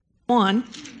1,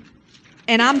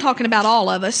 and I'm talking about all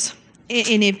of us,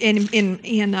 in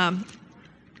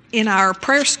our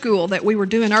prayer school that we were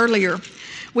doing earlier,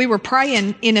 we were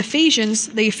praying in Ephesians,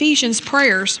 the Ephesians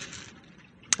prayers.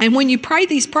 And when you pray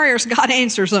these prayers, God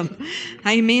answers them.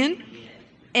 Amen.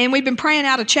 And we've been praying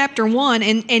out of chapter 1,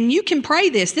 and you can pray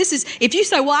this. This is, if you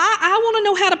say, well, I want to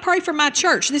know how to pray for my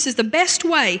church, this is the best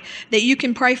way that you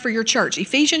can pray for your church.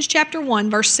 Ephesians chapter 1,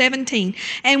 verse 17.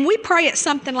 And we pray it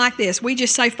something like this. We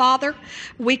just say, Father,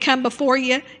 we come before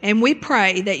you, and we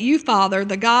pray that you, Father,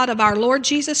 the God of our Lord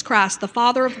Jesus Christ, the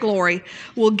Father of glory,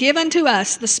 will give unto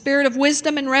us the spirit of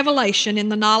wisdom and revelation in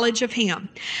the knowledge of Him,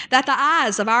 that the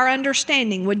eyes of our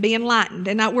understanding would be enlightened.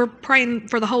 And we're praying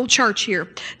for the whole church here,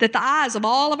 that the eyes of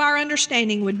all of our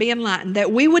understanding would be enlightened,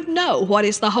 that we would know what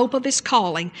is the hope of His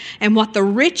calling and what the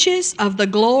riches of the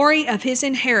glory of His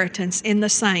inheritance in the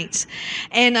saints,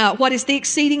 and what is the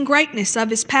exceeding greatness of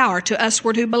His power to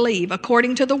usward who believe,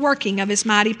 according to the working of His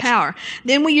mighty power.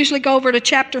 Then we usually go over to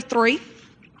chapter 3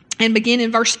 and begin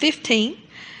in verse 16,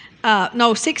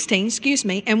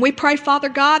 and we pray, Father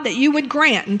God, that you would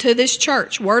grant unto this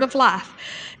church word of life,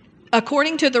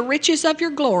 according to the riches of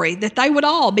your glory, that they would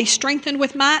all be strengthened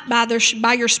with might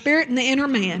by your Spirit in the inner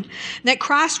man, that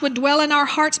Christ would dwell in our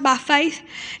hearts by faith,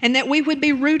 and that we would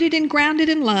be rooted and grounded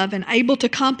in love and able to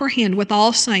comprehend with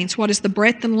all saints what is the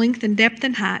breadth and length and depth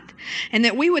and height, and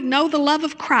that we would know the love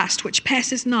of Christ which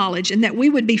passes knowledge, and that we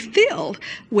would be filled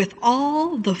with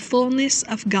all the fullness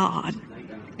of God.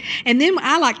 And then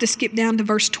I like to skip down to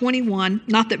verse 21,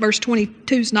 not that verse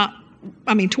 22 is not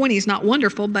 20 is not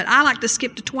wonderful, but I like to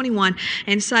skip to 21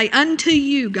 and say, unto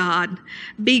you, God,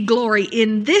 be glory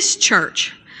in this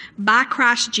church by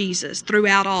Christ Jesus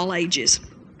throughout all ages.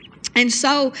 And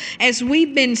so as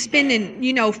we've been spending,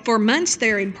 for months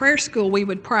there in prayer school, we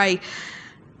would pray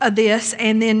this,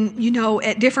 and then,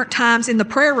 at different times in the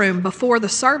prayer room before the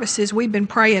services, we've been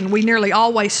praying. We nearly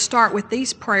always start with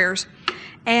these prayers.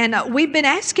 And we've been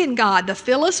asking God to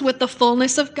fill us with the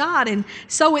fullness of God. And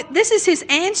so this is His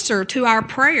answer to our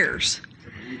prayers,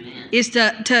 is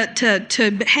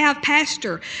to have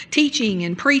Pastor teaching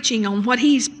and preaching on what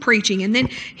he's preaching. And then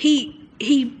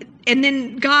and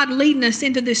then God leading us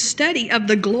into this study of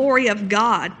the glory of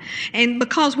God. And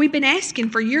because we've been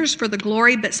asking for years for the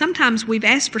glory, but sometimes we've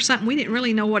asked for something we didn't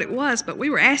really know what it was, but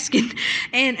we were asking.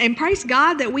 And praise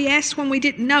God that we asked when we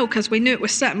didn't know, because we knew it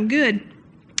was something good.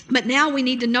 But now we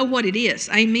need to know what it is,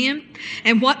 amen,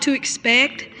 and what to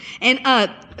expect. And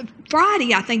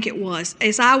Friday, I think it was,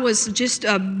 as I was just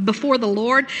before the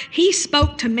Lord, He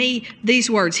spoke to me these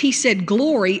words. He said,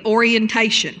 glory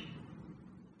orientation.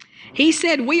 He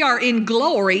said we are in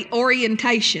glory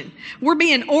orientation. We're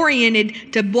being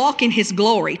oriented to walk in His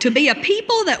glory, to be a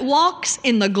people that walks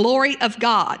in the glory of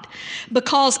God.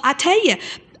 Because I tell you,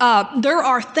 there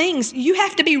are things, you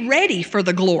have to be ready for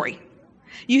the glory.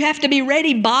 You have to be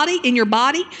ready in your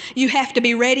body. You have to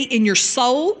be ready in your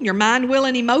soul, your mind, will,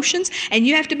 and emotions. And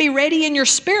you have to be ready in your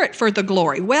spirit for the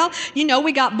glory. Well,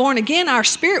 we got born again. Our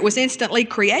spirit was instantly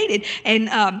created. And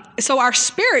so our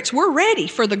spirits, we're ready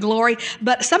for the glory.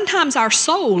 But sometimes our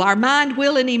soul, our mind,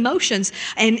 will, and emotions.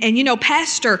 And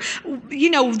Pastor,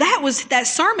 that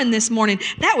sermon this morning,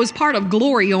 that was part of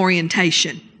glory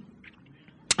orientation.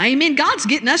 Amen. God's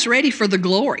getting us ready for the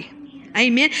glory.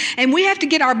 Amen. And we have to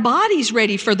get our bodies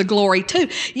ready for the glory too.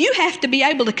 You have to be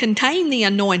able to contain the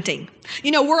anointing.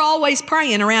 We're always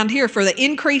praying around here for the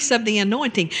increase of the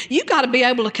anointing. You got to be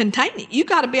able to contain it. You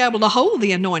got to be able to hold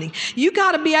the anointing. You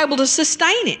got to be able to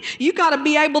sustain it. You got to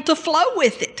be able to flow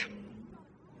with it.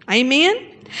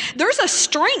 Amen. There's a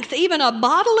strength, even a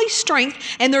bodily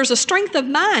strength, and there's a strength of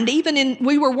mind,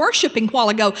 we were worshiping a while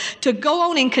ago, to go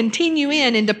on and continue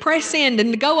in and to press in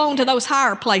and to go on to those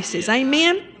higher places.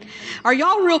 Amen. Are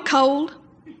y'all real cold?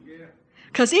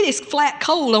 Because it is flat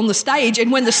cold on the stage,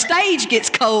 and when the stage gets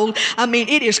cold,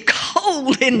 it is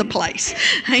cold in the place.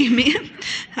 Amen.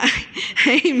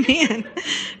 Amen.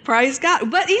 Praise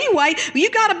God. But anyway, you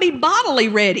got to be bodily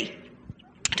ready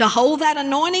to hold that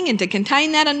anointing and to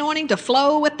contain that anointing, to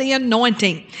flow with the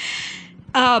anointing.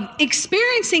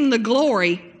 Experiencing the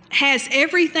glory has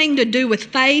everything to do with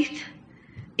faith.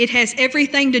 It has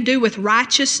everything to do with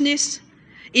righteousness.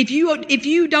 If you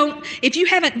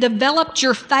haven't developed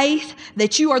your faith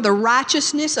that you are the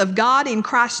righteousness of God in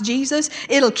Christ Jesus,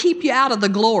 it'll keep you out of the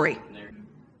glory.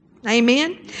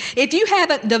 Amen. If you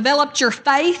haven't developed your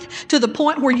faith to the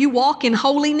point where you walk in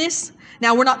holiness,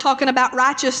 now we're not talking about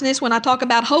righteousness when I talk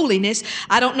about holiness.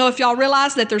 I don't know if y'all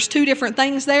realize that there's two different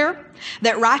things there.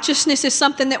 That righteousness is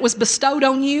something that was bestowed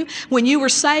on you. When you were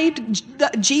saved,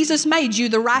 Jesus made you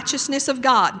the righteousness of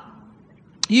God.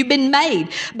 You've been made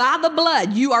by the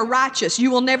blood. You are righteous.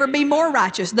 You will never be more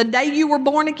righteous. The day you were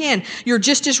born again, you're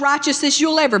just as righteous as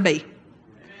you'll ever be.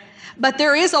 But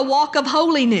there is a walk of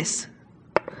holiness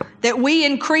that we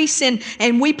increase in,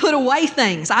 and we put away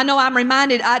things. I know I'm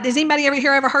reminded, has anybody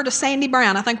ever heard of Sandy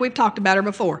Brown? I think we've talked about her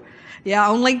before. Yeah,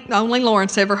 only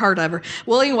Lawrence ever heard of her.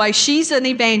 Well, anyway, she's an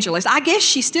evangelist. I guess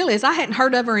she still is. I hadn't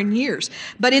heard of her in years.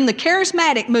 But in the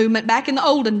charismatic movement, back in the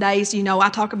olden days, I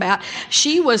talk about,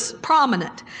 she was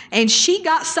prominent. And she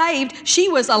got saved. She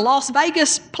was a Las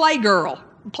Vegas playgirl,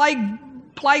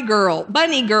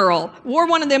 bunny girl, wore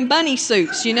one of them bunny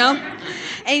suits,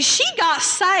 And she got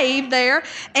saved there,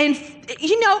 and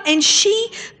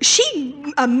she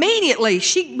immediately,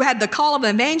 she had the call of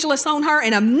an evangelist on her,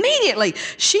 and immediately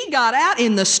she got out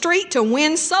in the street to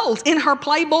win souls in her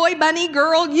Playboy bunny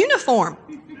girl uniform.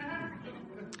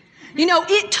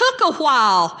 It took a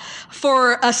while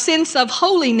for a sense of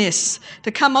holiness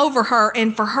to come over her,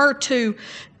 and for her to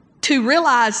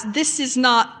realize this is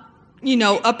not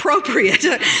appropriate.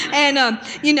 And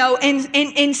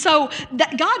so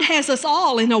that God has us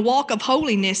all in a walk of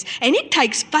holiness, and it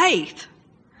takes faith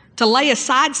to lay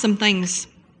aside some things.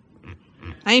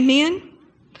 Amen.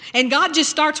 And God just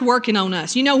starts working on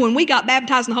us. When we got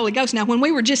baptized in the Holy Ghost, now when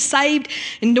we were just saved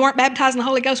and weren't baptized in the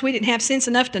Holy Ghost, we didn't have sense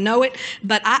enough to know it.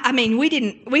 But we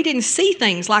didn't see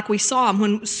things like we saw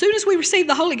them. As soon as we received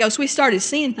the Holy Ghost, we started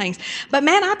seeing things. But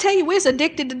man, I tell you, we was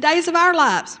addicted to days of our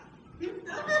lives.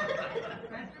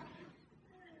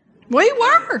 We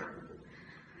were.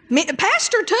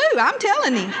 Pastor too, I'm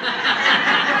telling you.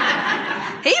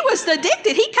 He was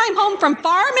addicted. He came home from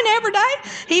farming every day.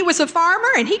 He was a farmer,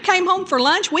 and he came home for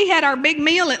lunch. We had our big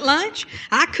meal at lunch.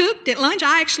 I cooked at lunch.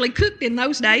 I actually cooked in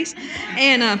those days.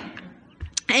 And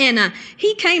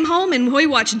he came home, and we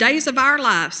watched Days of Our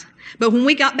Lives. But when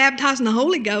we got baptized in the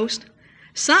Holy Ghost,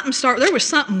 there was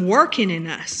something working in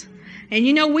us. And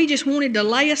we just wanted to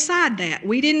lay aside that.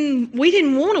 We didn't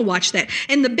want to watch that.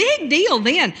 And the big deal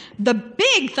then, the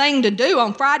big thing to do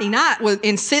on Friday night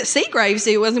in Seagraves,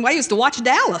 it was to watch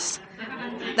Dallas.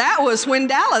 That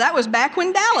was back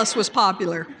when Dallas was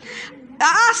popular.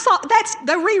 I saw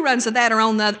the reruns of that are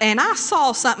on and I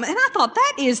saw something, and I thought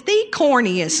that is the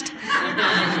corniest.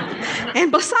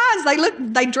 And besides,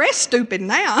 they dress stupid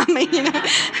now.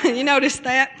 You notice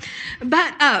that,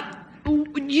 but.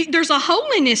 There's a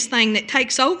holiness thing that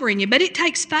takes over in you, but it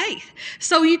takes faith.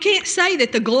 So you can't say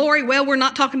that the glory, we're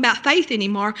not talking about faith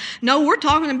anymore. No, we're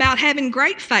talking about having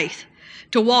great faith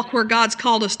to walk where God's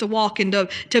called us to walk and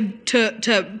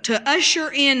to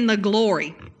usher in the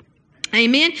glory.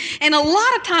 Amen. And a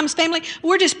lot of times, family,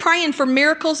 we're just praying for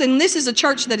miracles. And this is a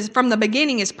church that is from the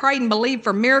beginning has prayed and believed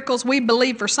for miracles. We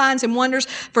believe for signs and wonders,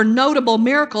 for notable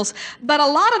miracles. But a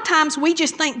lot of times we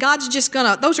just think those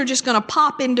are just going to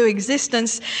pop into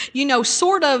existence,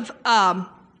 sort of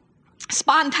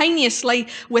spontaneously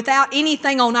without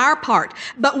anything on our part.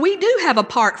 But we do have a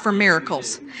part for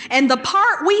miracles. And the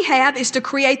part we have is to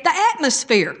create the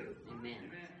atmosphere.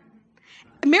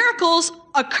 Miracles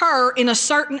occur in a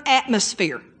certain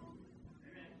atmosphere.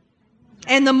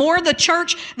 And the more a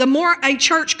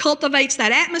church cultivates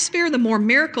that atmosphere, the more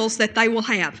miracles that they will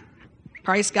have.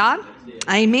 Praise God.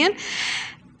 Amen.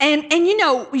 And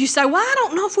you say, well, I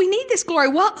don't know if we need this glory.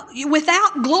 Well,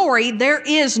 without glory, there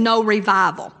is no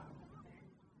revival.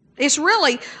 It's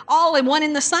really all in one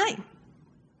and the same.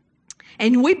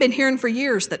 And we've been hearing for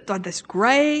years that this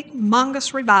great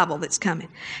humongous revival that's coming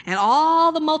and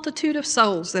all the multitude of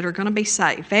souls that are going to be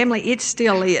saved. Family, it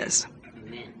still is.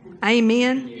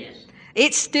 Amen. Yes.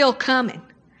 It's still coming.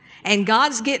 And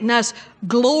God's getting us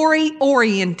glory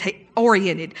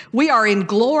oriented. We are in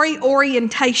glory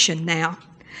orientation now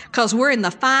because we're in the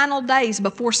final days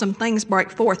before some things break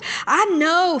forth. I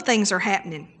know things are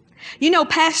happening.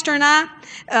 Pastor and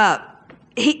I,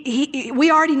 we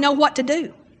already know what to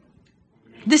do.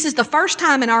 This is the first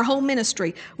time in our whole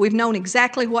ministry we've known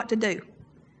exactly what to do.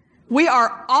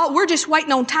 We're just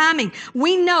waiting on timing.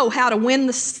 We know how to win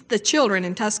the children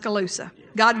in Tuscaloosa.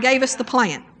 God gave us the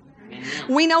plan.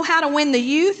 We know how to win the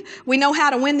youth. We know how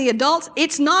to win the adults.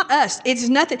 It's not us. It's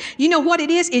nothing. You know what it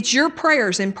is? It's your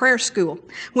prayers in prayer school.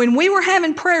 When we were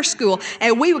having prayer school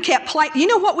and we kept playing,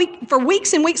 for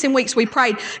weeks and weeks and weeks we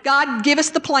prayed, God, give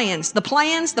us the plans. And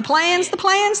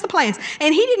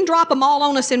He didn't drop them all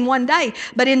on us in one day.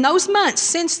 But in those months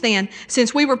since then,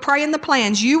 since we were praying the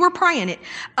plans, you were praying it,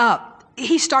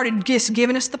 He started just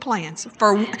giving us the plans.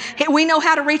 We know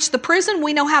how to reach the prison.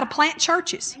 We know how to plant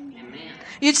churches.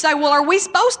 You'd say, well, are we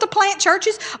supposed to plant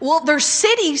churches? Well, there's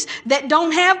cities that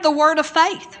don't have the word of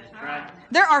faith. Right.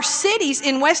 There are cities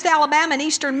in West Alabama and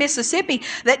eastern Mississippi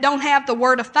that don't have the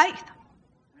word of faith.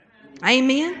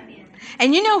 Amen.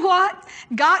 And you know what?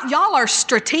 God, y'all are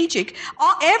strategic.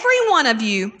 Every one of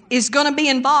you is going to be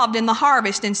involved in the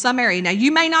harvest in some area. Now,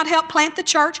 you may not help plant the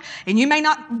church, and you may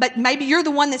not, but maybe you're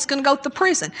the one that's going to go to the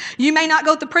prison. You may not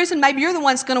go to the prison. Maybe you're the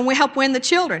one that's going to help win the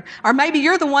children. Or maybe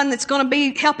you're the one that's going to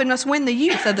be helping us win the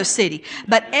youth of the city.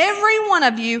 But every one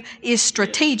of you is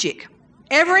strategic.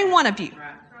 Every one of you.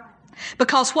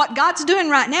 Because what God's doing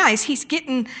right now is He's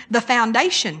getting the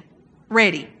foundation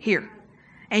ready here.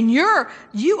 And you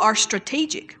are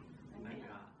strategic.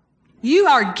 You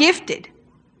are gifted.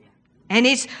 And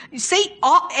it's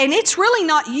really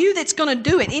not you that's going to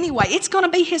do it anyway. It's going to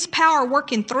be His power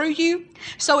working through you.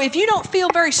 So if you don't feel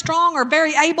very strong or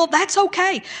very able, that's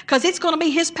okay, because it's going to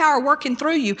be His power working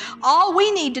through you. All we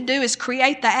need to do is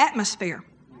create the atmosphere.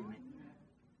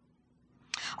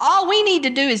 All we need to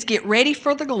do is get ready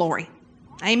for the glory.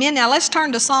 Amen. Now let's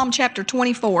turn to Psalm chapter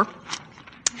 24.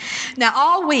 Now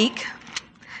all week,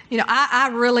 I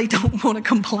really don't want to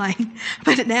complain,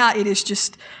 but now it is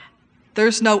just,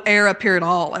 there's no air up here at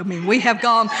all. I mean, we have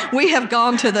gone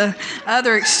to the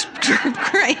other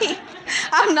extreme.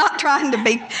 I'm not trying to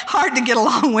be hard to get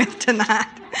along with tonight.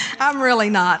 I'm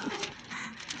really not.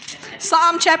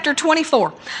 Psalm chapter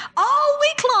 24. All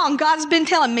week long, God's been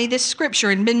telling me this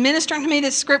scripture and been ministering to me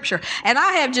this scripture. And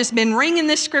I have just been wringing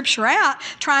this scripture out,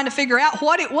 trying to figure out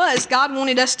what it was God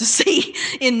wanted us to see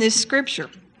in this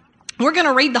scripture. We're going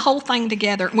to read the whole thing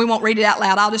together. We won't read it out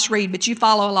loud. I'll just read, but you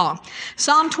follow along.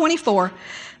 Psalm 24,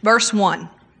 verse 1.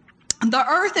 The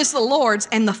earth is the Lord's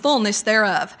and the fullness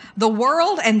thereof, the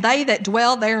world and they that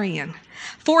dwell therein.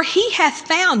 For He hath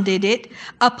founded it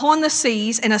upon the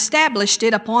seas and established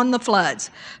it upon the floods.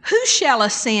 Who shall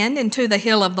ascend into the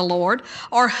hill of the Lord,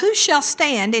 or who shall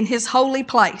stand in His holy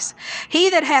place? He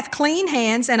that hath clean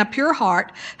hands and a pure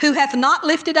heart, who hath not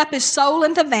lifted up his soul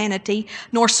unto vanity,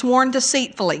 nor sworn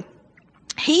deceitfully.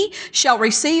 He shall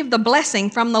receive the blessing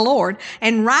from the Lord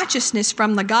and righteousness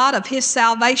from the God of his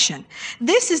salvation.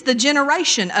 This is the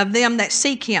generation of them that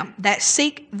seek Him, that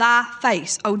seek thy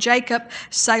face, O Jacob,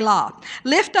 Selah.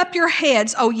 Lift up your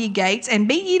heads, O ye gates, and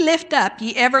be ye lift up,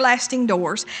 ye everlasting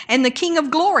doors, and the King of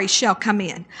glory shall come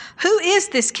in. Who is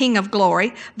this King of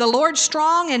glory? The Lord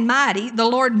strong and mighty, the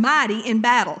Lord mighty in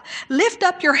battle. Lift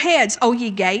up your heads, O ye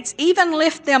gates, even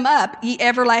lift them up, ye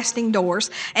everlasting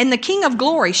doors, and the King of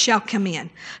glory shall come in.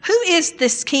 Who is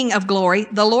this King of glory?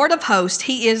 The Lord of hosts.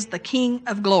 He is the King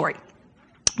of glory.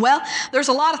 Well, there's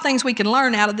a lot of things we can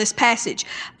learn out of this passage.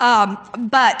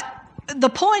 But the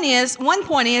point is, one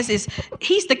point is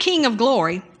He's the King of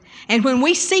glory. And when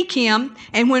we seek Him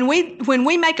and when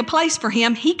we make a place for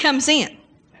Him, He comes in.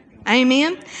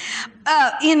 Amen.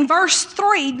 In verse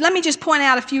 3, let me just point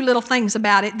out a few little things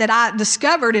about it that I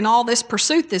discovered in all this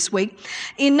pursuit this week.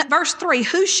 In verse 3,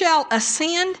 who shall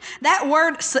ascend? That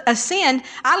word ascend,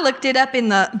 I looked it up in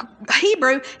the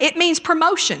Hebrew. It means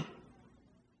promotion.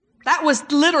 That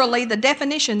was literally the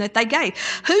definition that they gave.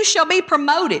 Who shall be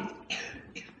promoted?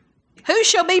 Who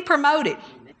shall be promoted?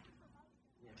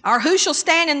 Or who shall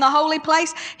stand in the holy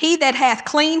place? He that hath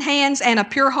clean hands and a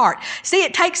pure heart. See,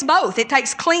 it takes both. It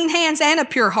takes clean hands and a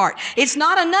pure heart. It's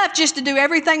not enough just to do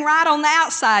everything right on the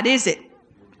outside, is it?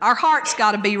 Our heart's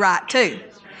got to be right too.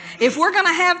 If we're going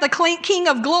to have the King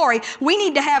of glory, we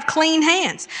need to have clean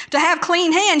hands. To have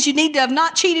clean hands, you need to have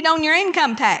not cheated on your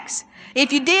income tax.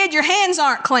 If you did, your hands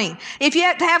aren't clean. If you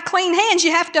have to have clean hands, you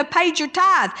have to have paid your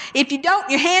tithe. If you don't,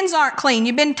 your hands aren't clean.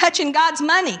 You've been touching God's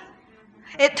money.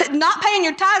 Not paying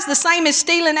your tithes the same as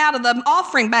stealing out of the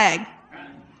offering bag.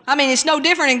 I mean, it's no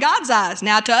different in God's eyes.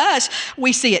 Now, to us,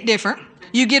 we see it different.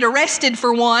 You get arrested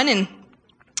for one, and,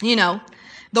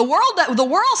 the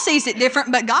world sees it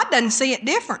different, but God doesn't see it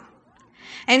different.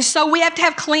 And so we have to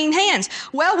have clean hands.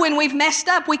 Well, when we've messed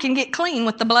up, we can get clean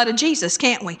with the blood of Jesus,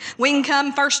 can't we? We can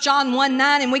come 1 John 1:9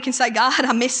 and we can say, God,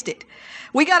 I missed it.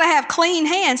 We got to have clean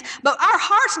hands, but our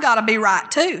heart's got to be right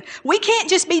too. We can't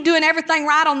just be doing everything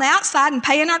right on the outside and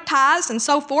paying our tithes and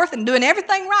so forth and doing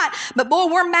everything right. But boy,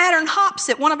 we're madder than hops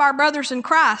at one of our brothers in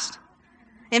Christ.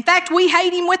 In fact, we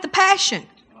hate him with a passion.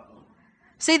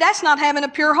 See, that's not having a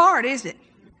pure heart, is it?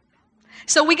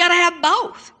 So we got to have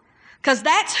both, because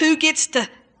that's who gets to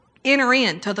enter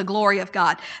into the glory of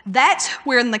God. That's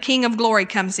where the King of glory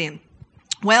comes in.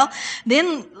 Well,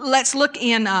 then let's look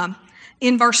in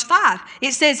verse 5.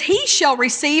 It says, he shall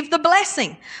receive the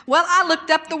blessing. Well, I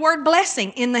looked up the word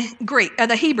blessing in the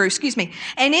Hebrew,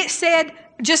 and it said,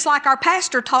 just like our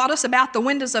pastor taught us about the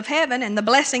windows of heaven and the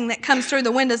blessing that comes through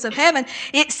the windows of heaven,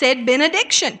 it said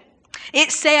benediction.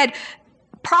 It said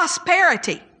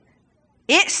prosperity.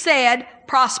 It said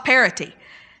prosperity.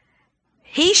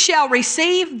 He shall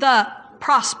receive the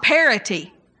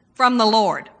prosperity from the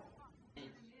Lord.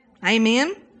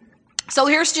 Amen. So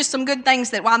here's just some good things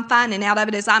that I'm finding out of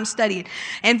it as I'm studying.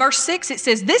 In verse 6, it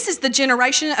says, this is the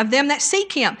generation of them that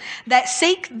seek him, that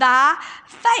seek thy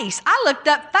face. I looked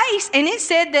up face, and it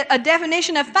said that a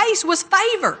definition of face was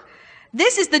favor.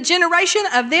 This is the generation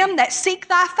of them that seek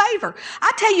thy favor.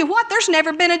 I tell you what, there's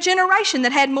never been a generation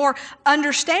that had more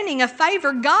understanding of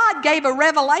favor. God gave a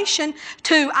revelation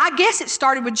to, I guess it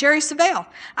started with Jerry Savelle.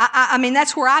 I mean,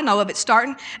 that's where I know of it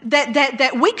starting,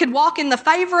 that we could walk in the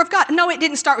favor of God. No, it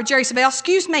didn't start with Jerry Savelle.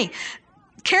 Excuse me.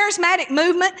 Charismatic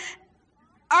movement,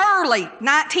 early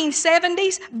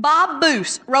 1970s, Bob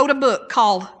Boos wrote a book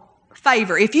called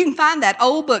Favor. If you can find that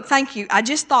old book, thank you. I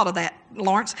just thought of that,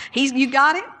 Lawrence. You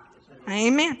got it?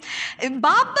 Amen.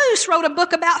 Bob Boos wrote a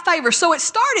book about favor. So it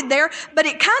started there, but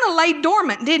it kind of lay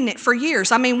dormant, didn't it, for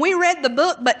years? I mean, we read the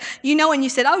book, but, and you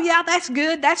said, oh, yeah, that's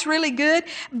good. That's really good.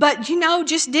 But,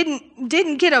 just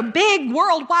didn't get a big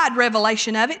worldwide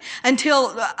revelation of it until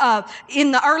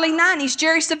in the early 90s,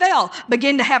 Jerry Savelle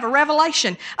began to have a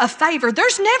revelation of favor.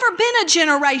 There's never been a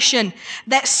generation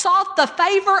that sought the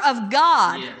favor of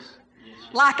God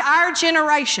like our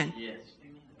generation. Yes.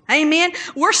 Amen.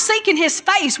 We're seeking his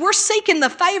face. We're seeking the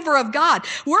favor of God.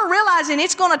 We're realizing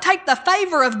it's going to take the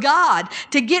favor of God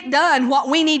to get done what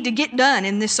we need to get done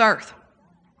in this earth.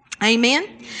 Amen.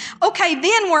 Okay,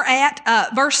 then we're at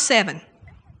verse 7.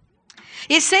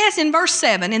 It says in verse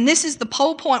 7, and this is the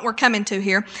whole point we're coming to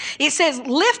here, it says,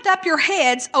 lift up your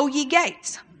heads, O ye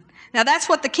gates. Now that's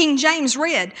what the King James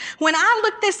read. When I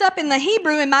looked this up in the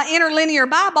Hebrew in my interlinear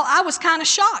Bible, I was kind of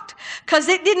shocked because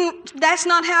that's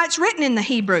not how it's written in the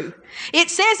Hebrew. It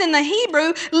says in the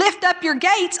Hebrew, lift up your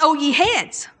gates, O ye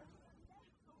heads.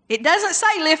 It doesn't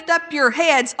say lift up your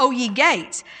heads, O ye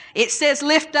gates. It says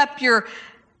lift up your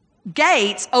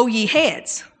gates, O ye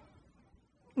heads.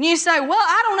 And you say, well,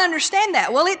 I don't understand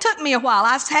that. Well, it took me a while.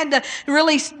 I had to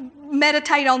really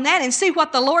meditate on that and see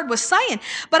what the Lord was saying.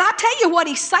 But I tell you what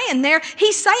he's saying there.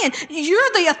 He's saying, you're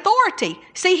the authority.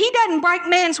 See, he doesn't break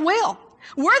man's will.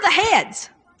 We're the heads.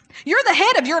 You're the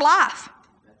head of your life.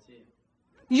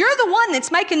 You're the one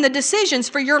that's making the decisions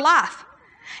for your life.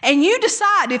 And you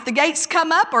decide if the gates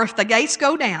come up or if the gates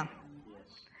go down.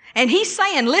 And he's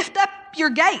saying, lift up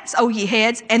your gates, O ye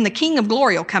heads, and the King of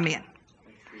glory will come in.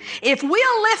 If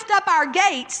we'll lift up our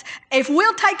gates, if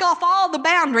we'll take off all the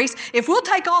boundaries, if we'll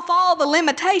take off all the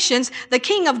limitations, the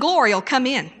King of glory will come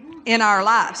in our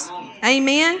lives.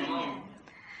 Amen.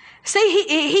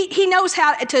 See, he knows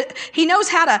how to,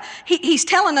 he's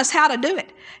telling us how to do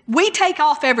it. We take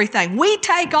off everything. We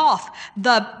take off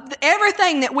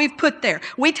everything that we've put there.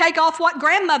 We take off what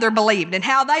grandmother believed and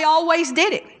how they always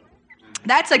did it.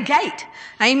 That's a gate.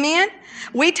 Amen.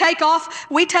 We take off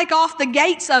the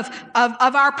gates of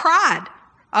our pride.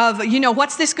 Of,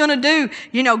 what's this going to do?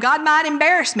 God might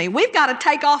embarrass me. We've got to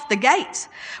take off the gates.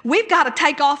 We've got to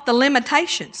take off the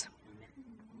limitations.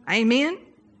 Amen.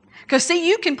 Because see,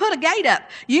 you can put a gate up.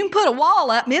 You can put a wall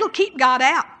up and it'll keep God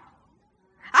out.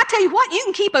 I tell you what,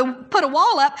 you can put a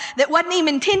wall up that wasn't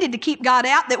even intended to keep God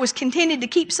out, that was intended to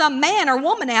keep some man or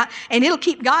woman out, and it'll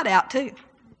keep God out too.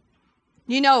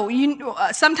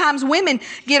 Sometimes women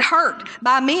get hurt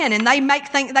by men and they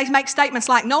make statements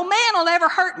like, no man will ever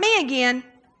hurt me again.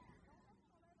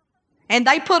 And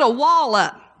they put a wall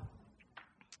up.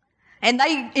 And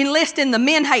they enlist in the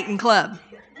men hating club.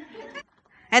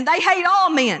 And they hate all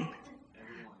men.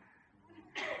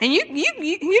 And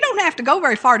you don't have to go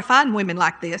very far to find women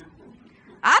like this.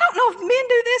 I don't know if men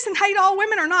do this and hate all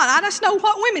women or not. I just know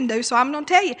what women do, so I'm going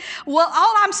to tell you. Well,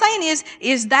 all I'm saying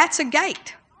is that's a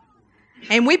gate.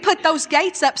 And we put those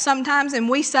gates up sometimes and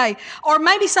we say, or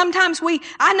maybe sometimes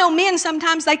I know men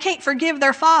sometimes they can't forgive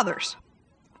their fathers.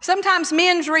 Sometimes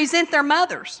men resent their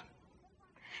mothers.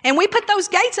 And we put those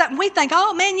gates up and we think,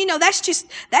 oh man,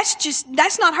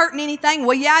 that's not hurting anything.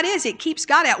 Well, yeah, it is. It keeps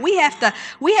God out. We have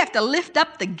to lift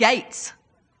up the gates.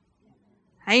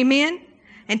 Amen.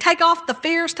 And take off the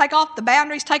fears, take off the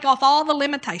boundaries, take off all the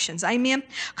limitations. Amen.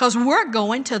 Because we're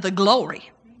going to the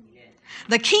glory.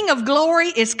 The King of glory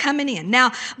is coming in.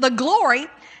 Now, the glory,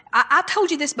 I told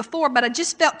you this before, but I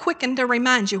just felt quickened to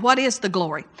remind you, what is the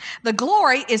glory? The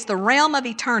glory is the realm of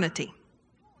eternity.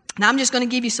 Now, I'm just going to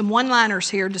give you some one-liners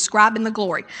here describing the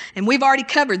glory. And we've already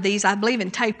covered these, I believe,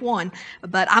 in tape 1,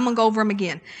 but I'm going to go over them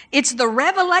again. It's the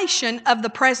revelation of the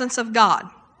presence of God.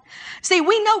 See,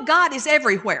 we know God is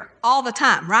everywhere all the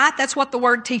time, right? That's what the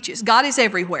Word teaches. God is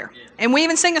everywhere. And we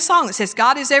even sing a song that says,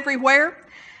 God is everywhere.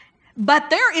 But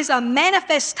there is a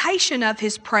manifestation of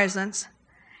His presence,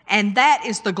 and that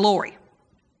is the glory.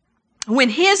 When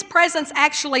His presence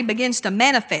actually begins to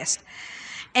manifest,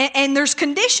 and there's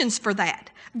conditions for that.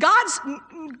 God's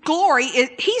glory,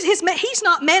 He's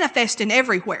not manifesting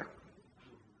everywhere.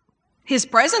 His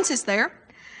presence is there.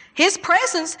 His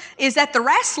presence is at the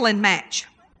wrestling match.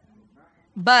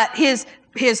 But it's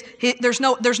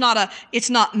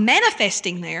not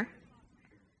manifesting there.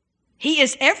 He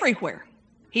is everywhere.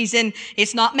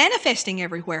 It's not manifesting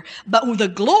everywhere. But the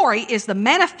glory is the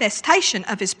manifestation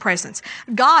of His presence.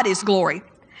 God is glory.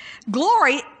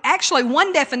 Glory, actually,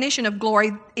 one definition of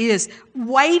glory is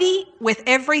weighty with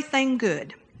everything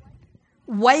good.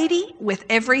 Weighty with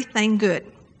everything good.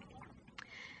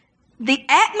 The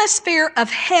atmosphere of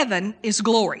heaven is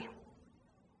glory.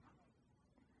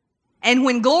 And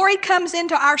when glory comes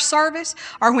into our service,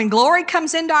 or when glory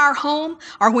comes into our home,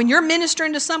 or when you're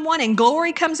ministering to someone and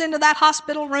glory comes into that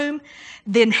hospital room,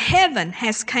 then heaven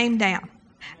has came down.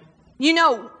 You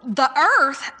know, the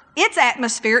earth, its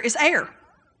atmosphere is air.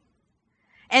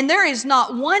 And there is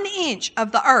not 1 inch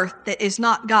of the earth that is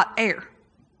not got air.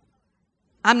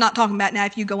 I'm not talking about now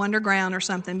if you go underground or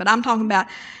something, but I'm talking about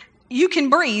you can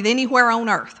breathe anywhere on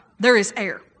earth. There is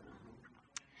air.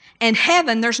 And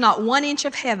heaven, there's not 1 inch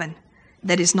of heaven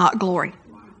that is not glory.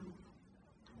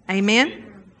 Amen?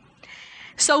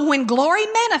 So when glory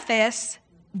manifests,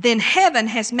 then heaven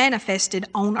has manifested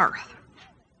on earth.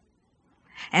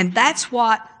 And that's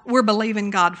what we're believing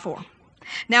God for.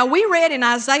 Now, we read in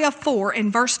Isaiah 4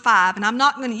 in verse 5,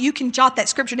 and you can jot that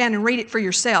scripture down and read it for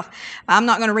yourself. I'm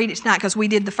not going to read it tonight because we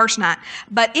did the first night.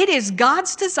 But it is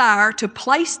God's desire to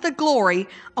place the glory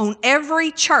on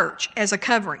every church as a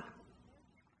covering.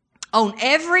 On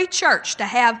every church to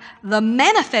have the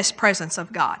manifest presence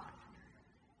of God.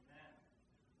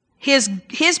 His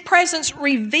presence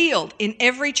revealed in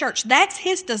every church. That's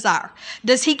His desire.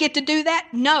 Does He get to do that?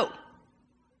 No.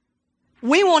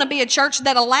 We want to be a church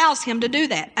that allows Him to do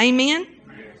that. Amen?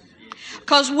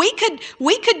 Because we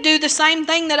could do the same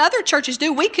thing that other churches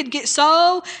do. We could get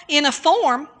so in a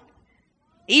form,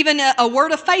 even a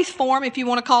word of faith form, if you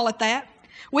want to call it that.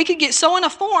 We could get so in a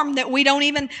form that we don't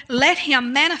even let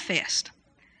Him manifest.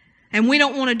 And we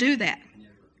don't want to do that.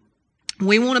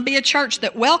 We want to be a church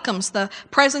that welcomes the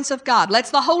presence of God.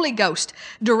 Lets the Holy Ghost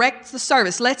direct the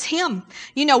service. Lets Him.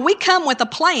 You know, we come with a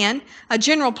plan, a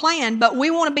general plan, but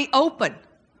we want to be open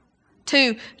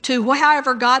to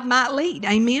however God might lead.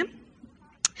 Amen?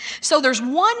 So there's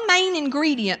one main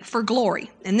ingredient for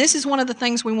glory. And this is one of the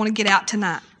things we want to get out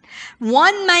tonight.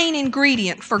 One main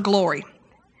ingredient for glory.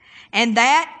 And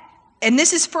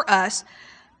this is for us,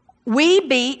 we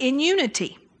be in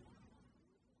unity.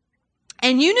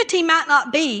 And unity might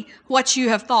not be what you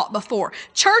have thought before.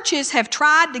 Churches have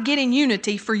tried to get in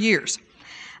unity for years.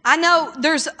 I know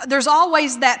there's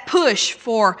always that push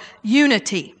for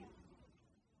unity.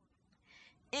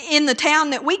 In the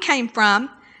town that we came from,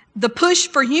 the push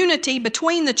for unity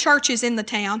between the churches in the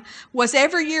town was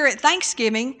every year at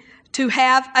Thanksgiving to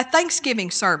have a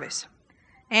Thanksgiving service.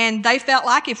 And they felt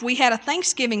like if we had a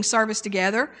Thanksgiving service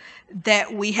together,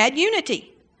 that we had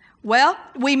unity. Well,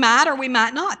 we might or we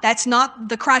might not. That's not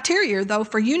the criteria, though,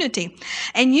 for unity.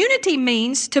 And unity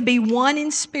means to be one in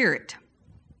spirit.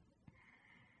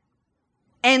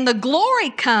 And the glory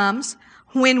comes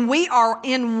when we are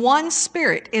in one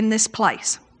spirit in this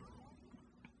place.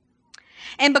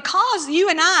 And because you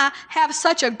and I have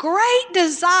such a great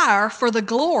desire for the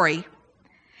glory,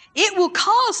 it will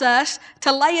cause us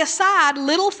to lay aside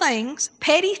little things,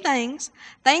 petty things,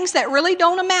 things that really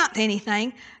don't amount to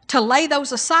anything, to lay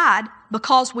those aside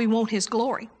because we want His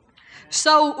glory.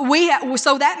 So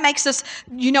that makes us,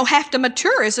 have to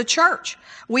mature as a church.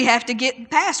 We have to get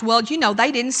past,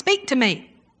 they didn't speak to me.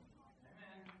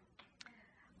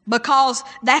 Because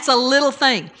that's a little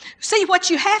thing. See, what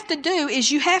you have to do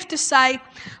is you have to say,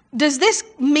 does this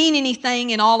mean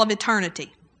anything in all of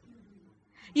eternity?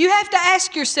 You have to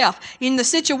ask yourself in the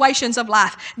situations of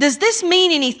life, does this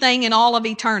mean anything in all of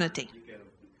eternity?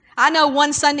 I know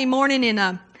one Sunday morning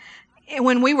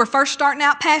when we were first starting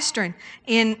out pastoring,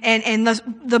 and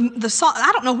the song,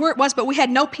 I don't know where it was, but we had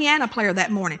no piano player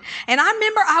that morning. And I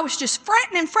remember I was just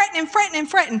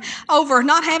fretting over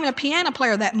not having a piano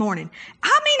player that morning.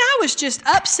 I was just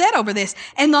upset over this.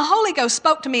 And the Holy Ghost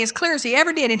spoke to me as clear as He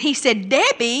ever did. And He said,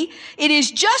 Debbie, it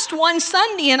is just one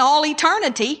Sunday in all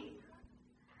eternity.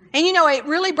 And it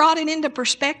really brought it into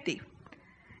perspective.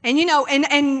 And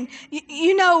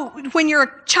when you're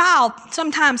a child,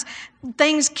 sometimes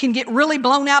things can get really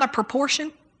blown out of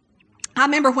proportion. I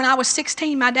remember when I was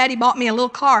 16, my daddy bought me a little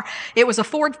car. It was a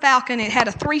Ford Falcon. It had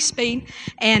a 3-speed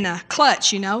and a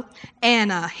clutch,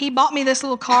 And he bought me this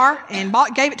little car and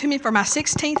gave it to me for my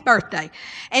 16th birthday.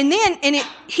 And then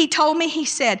he told me, he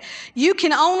said, you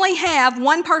can only have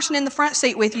one person in the front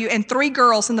seat with you and 3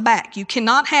 girls in the back. You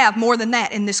cannot have more than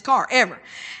that in this car, ever.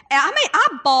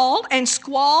 I bawled and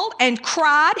squalled and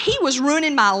cried. He was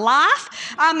ruining my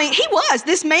life.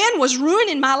 This man was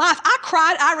ruining my life. I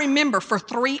cried, I remember, for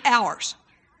 3 hours.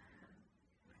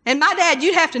 And my dad,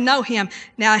 you'd have to know him.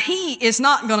 Now, he is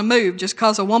not going to move just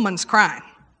because a woman's crying.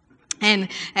 And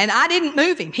I didn't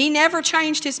move him. He never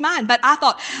changed his mind. But I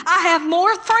thought, I have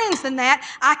more friends than that.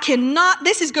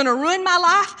 This is going to ruin my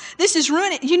life. This is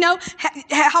ruining,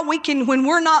 how we can, when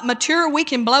we're not mature, we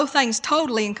can blow things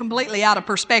totally and completely out of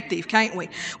perspective, can't we?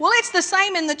 Well, it's the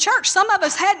same in the church. Some of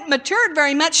us hadn't matured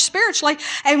very much spiritually,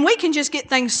 and we can just get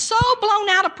things so blown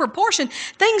out of proportion,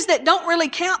 things that don't really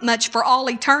count much for all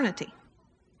eternity.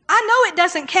 I know it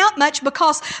doesn't count much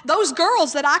because those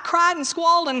girls that I cried and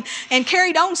squalled and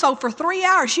carried on so for 3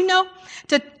 hours, and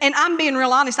I'm being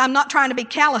real honest, I'm not trying to be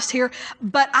callous here,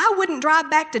 but I wouldn't drive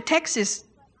back to Texas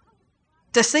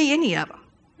to see any of them.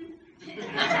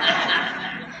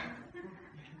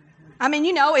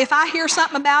 If I hear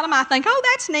something about them, I think, oh,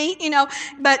 that's neat,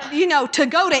 but, to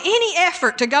go to any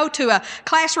effort, to go to a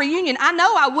class reunion, I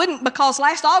know I wouldn't because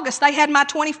last August they had my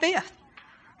 25th.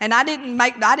 And I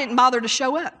didn't bother to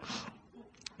show up.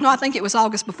 No, I think it was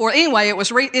August before. Anyway, it was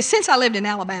since I lived in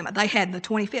Alabama, they had the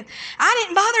 25th. I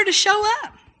didn't bother to show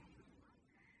up.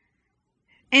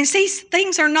 And see,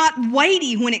 things are not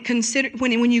weighty when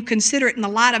you consider it in the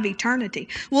light of eternity.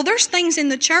 Well, there's things in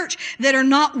the church that are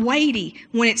not weighty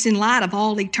when it's in light of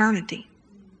all eternity.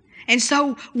 And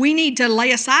so we need to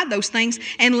lay aside those things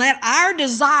and let our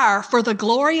desire for the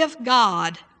glory of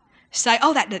God say,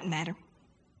 oh, that doesn't matter.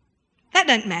 That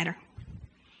doesn't matter.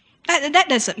 That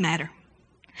doesn't matter.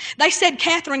 They said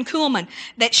Catherine Kuhlman,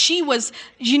 that she was,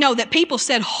 that people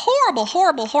said horrible,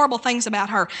 horrible, horrible things about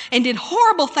her and did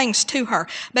horrible things to her.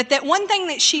 But that one thing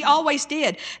that she always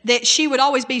did, that she would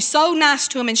always be so nice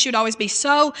to them, and she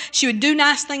would do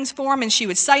nice things for them, and she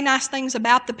would say nice things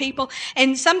about the people.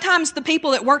 And sometimes the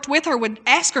people that worked with her would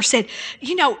ask her, said,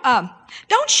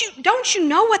 don't you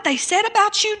know what they said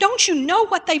about you? Don't you know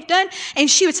what they've done? And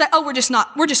she would say, oh, we're just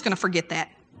going to forget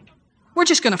that. We're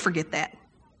just going to forget that.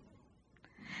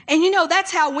 And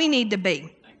that's how we need to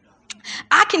be.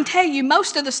 I can tell you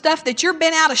most of the stuff that you're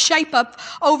bent out of shape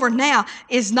over now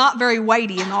is not very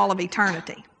weighty in all of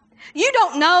eternity. You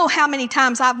don't know how many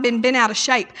times I've been bent out of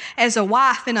shape as a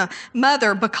wife and a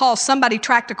mother because somebody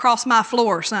tracked across my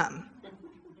floor or something.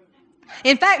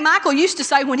 In fact, Michael used to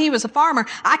say when he was a farmer,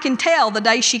 I can tell the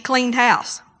day she cleaned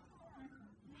house.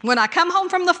 When I come home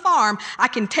from the farm, I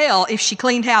can tell if she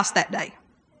cleaned house that day.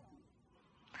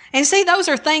 And see, those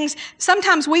are things,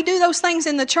 sometimes we do those things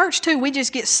in the church too. We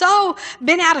just get so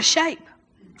bent out of shape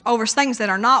over things that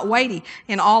are not weighty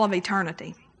in all of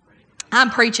eternity. I'm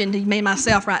preaching to me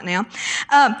myself right now.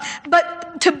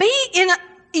 But to be in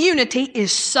unity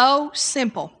is so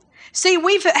simple. See,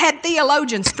 we've had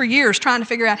theologians for years trying to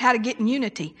figure out how to get in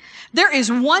unity. There is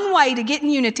one way to get in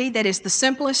unity that is the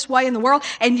simplest way in the world.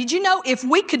 And did you know if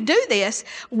we could do this,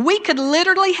 we could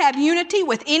literally have unity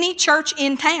with any church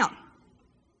in town?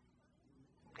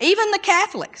 Even the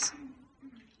Catholics.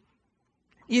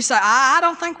 You say, I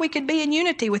don't think we could be in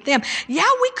unity with them. Yeah,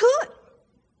 we could.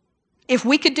 If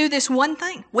we could do this one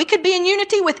thing. We could be in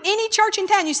unity with any church in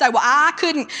town. You say, well, I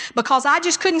couldn't because I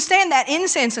just couldn't stand that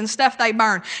incense and stuff they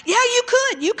burn. Yeah, you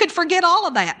could. You could forget all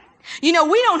of that. We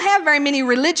don't have very many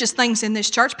religious things in this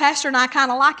church. Pastor and I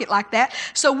kind of like it like that.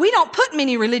 So we don't put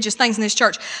many religious things in this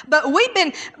church. But we've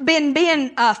been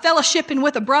fellowshipping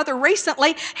with a brother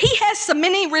recently. He has so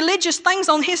many religious things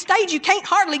on his stage, you can't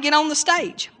hardly get on the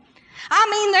stage.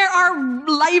 There are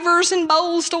lavers and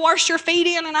bowls to wash your feet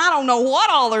in, and I don't know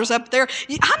what all there's up there.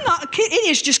 It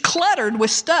is just cluttered with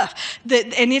stuff,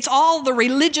 and it's all the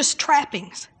religious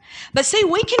trappings. But see,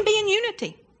 we can be in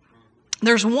unity.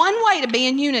 There's one way to be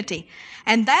in unity,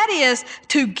 and that is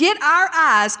to get our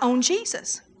eyes on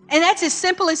Jesus. And that's as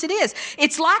simple as it is.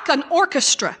 It's like an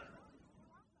orchestra.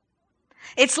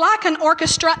 It's like an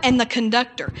orchestra and the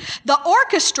conductor. The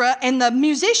orchestra and the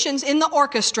musicians in the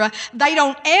orchestra, they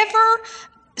don't ever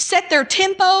set their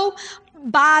tempo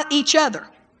by each other.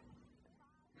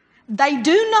 They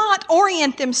do not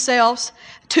orient themselves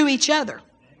to each other.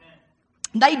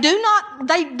 They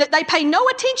pay no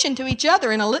attention to each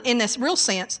other in this real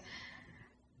sense.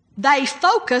 They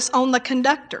focus on the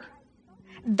conductor.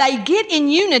 They get in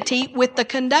unity with the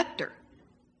conductor.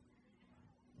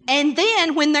 And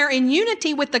then when they're in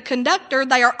unity with the conductor,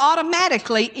 they are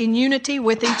automatically in unity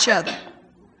with each other.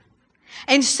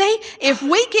 And see, if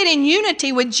we get in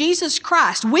unity with Jesus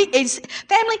Christ, family,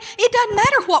 it doesn't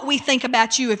matter what we think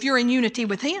about you if you're in unity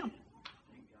with Him.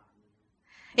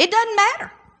 It doesn't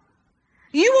matter.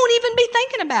 You won't even be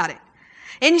thinking about it.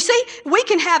 And you see, we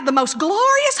can have the most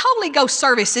glorious Holy Ghost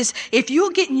services if you'll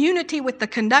get in unity with the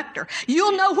conductor.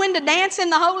 You'll know when to dance in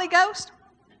the Holy Ghost.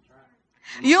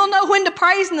 You'll know when to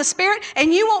praise in the Spirit,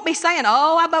 and you won't be saying,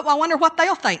 oh, I wonder what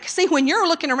they'll think. See, when you're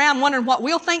looking around wondering what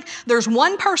we'll think, there's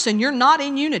one person you're not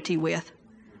in unity with,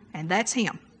 and that's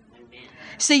Him.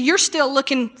 See, you're still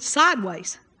looking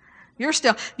sideways. You're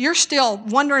still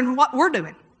wondering what we're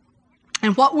doing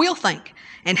and what we'll think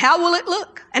and how will it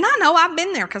look. And I know I've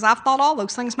been there because I've thought all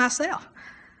those things myself.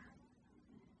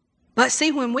 But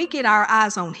see, when we get our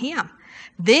eyes on Him,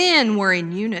 then we're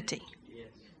in unity.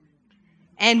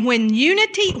 And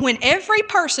when every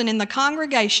person in the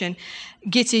congregation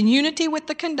gets in unity with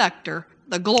the conductor,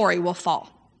 the glory will fall.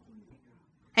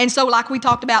 And so like we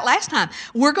talked about last time,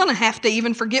 we're going to have to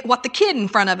even forget what the kid in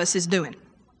front of us is doing.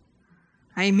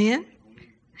 Amen?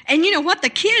 And you know what? The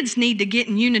kids need to get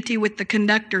in unity with the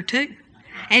conductor too.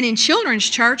 And in children's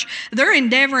church, they're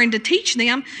endeavoring to teach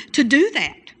them to do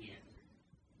that.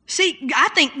 See, I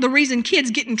think the reason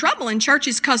kids get in trouble in church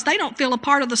is because they don't feel a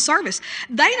part of the service.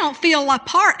 They don't feel a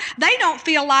part. They don't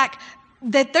feel like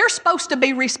that they're supposed to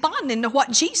be responding to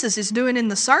what Jesus is doing in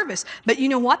the service. But you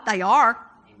know what? They are.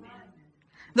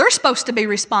 They're supposed to be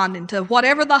responding to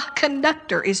whatever the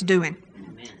conductor is doing.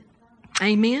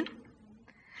 Amen.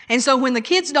 And so when the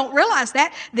kids don't realize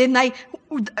that, then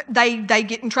they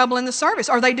get in trouble in the service.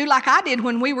 Or they do like I did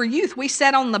when we were youth. We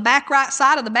sat on the back right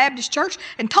side of the Baptist church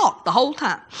and talked the whole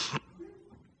time.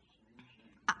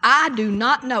 I do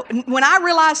not know. When I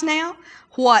realize now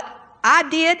what I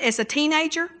did as a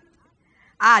teenager,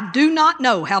 I do not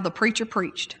know how the preacher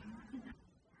preached.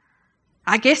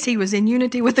 I guess he was in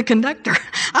unity with the conductor.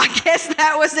 I guess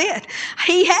that was it.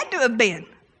 He had to have been.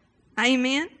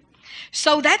 Amen.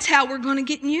 So that's how we're going to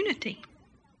get in unity.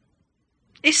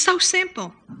 It's so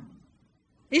simple.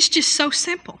 It's just so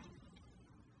simple.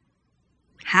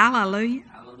 Hallelujah.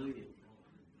 Hallelujah.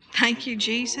 Thank you,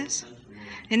 Jesus.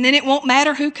 And then it won't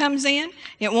matter who comes in.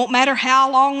 It won't matter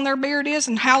how long their beard is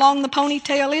and how long the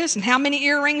ponytail is and how many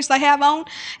earrings they have on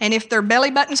and if their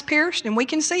belly button's pierced and we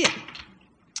can see it.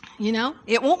 You know,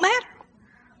 it won't matter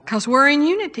because we're in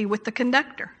unity with the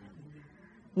conductor.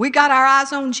 We got our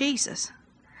eyes on Jesus.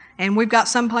 And we've got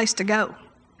someplace to go.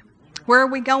 Where are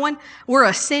we going? We're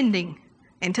ascending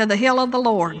into the hill of the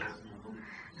Lord.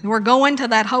 We're going to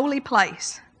that holy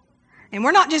place. And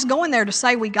we're not just going there to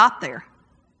say we got there.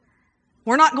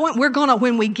 We're going to,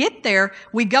 when we get there,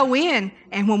 we go in,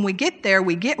 and when we get there,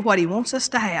 we get what He wants us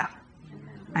to have.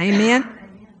 Amen.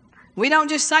 We don't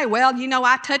just say, well, you know,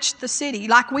 I touched the city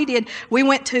like we did. We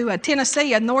went to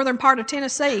Tennessee, a northern part of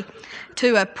Tennessee,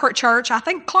 to a church. I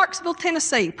think Clarksville,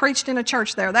 Tennessee, preached in a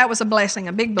church there. That was a blessing,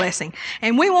 a big blessing.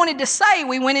 And we wanted to say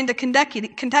we went into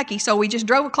Kentucky, so we just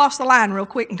drove across the line real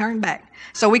quick and turned back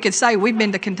so we could say we've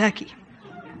been to Kentucky.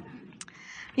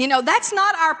 You know, that's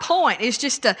not our point. It's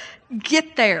just to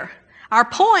get there. Our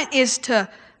point is to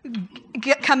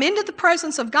come into the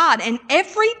presence of God, and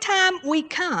every time we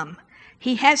come,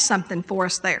 He has something for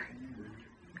us there.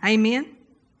 Amen.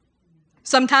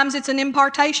 Sometimes it's an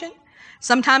impartation.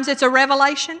 Sometimes it's a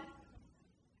revelation.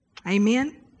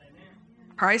 Amen.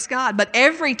 Praise God. But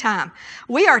every time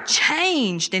we are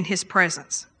changed in His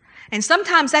presence. And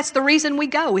sometimes that's the reason we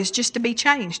go, is just to be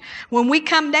changed. When we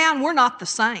come down, we're not the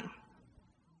same.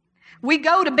 We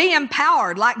go to be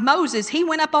empowered. Like Moses, he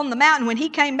went up on the mountain. When he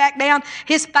came back down,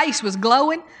 his face was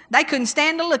glowing. They couldn't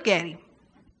stand to look at him.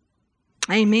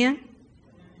 Amen.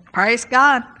 Praise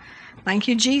God. Thank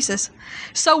you, Jesus.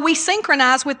 So we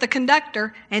synchronize with the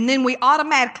conductor, and then we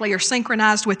automatically are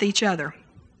synchronized with each other.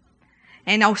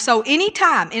 And so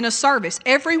anytime in a service,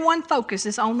 everyone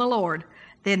focuses on the Lord,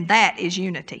 then that is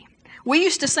unity. We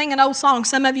used to sing an old song,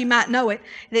 some of you might know it,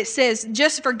 that says,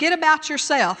 just forget about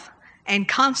yourself and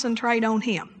concentrate on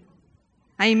Him.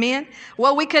 Amen.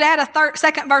 Well, we could add a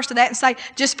second verse to that and say,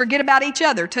 just forget about each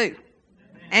other too.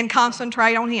 And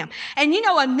concentrate on Him. And you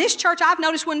know, in this church, I've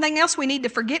noticed one thing else we need to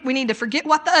forget. We need to forget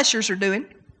what the ushers are doing.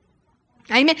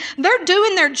 Amen. They're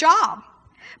doing their job.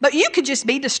 But you could just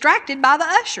be distracted by the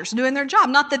ushers doing their job.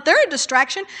 Not that they're a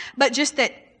distraction, but just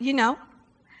that, you know,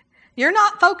 you're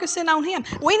not focusing on Him.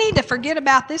 We need to forget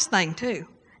about this thing too.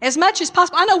 As much as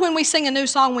possible. I know when we sing a new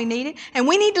song, we need it. And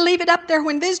we need to leave it up there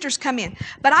when visitors come in.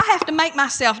 But I have to make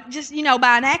myself, just, you know,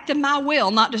 by an act of my will,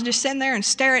 not to just sit there and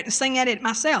stare at it and sing at it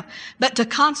myself, but to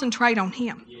concentrate on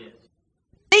Him. Yes.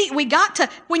 See, we got to,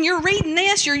 when you're reading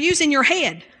this, you're using your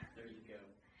head. There you go.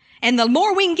 And the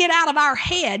more we can get out of our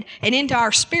head and into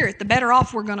our spirit, the better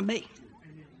off we're going to be.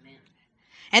 Amen.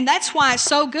 And that's why it's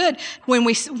so good when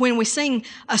we sing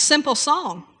a simple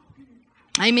song.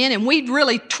 Amen. And we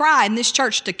really try in this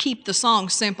church to keep the song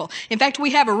simple. In fact,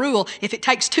 we have a rule: if it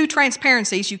takes 2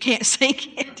 transparencies, you can't sing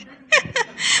it.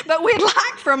 But we'd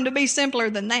like for them to be simpler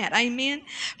than that. Amen.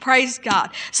 Praise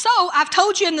God. So I've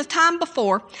told you in the time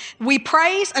before, we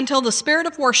praise until the spirit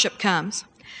of worship comes.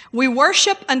 We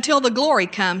worship until the glory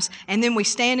comes, and then we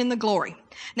stand in the glory.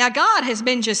 Now, God has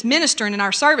been just ministering in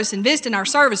our service and visiting our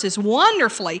services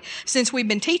wonderfully since we've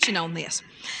been teaching on this.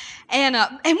 And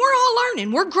we're all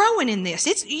learning. We're growing in this.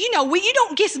 It's, you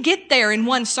don't just get there in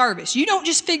one service. You don't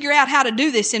just figure out how to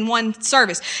do this in one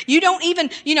service. You don't even,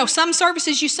 some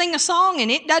services you sing a song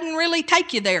and it doesn't really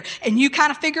take you there. And you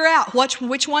kind of figure out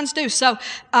which ones do. So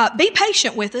be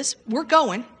patient with us. We're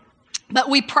going. But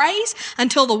we praise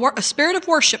until the spirit of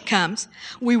worship comes.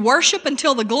 We worship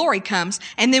until the glory comes.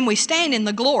 And then we stand in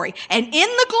the glory. And in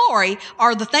the glory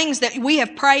are the things that we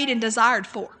have prayed and desired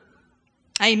for.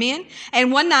 Amen.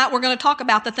 And one night we're going to talk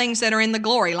about the things that are in the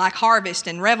glory, like harvest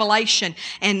and revelation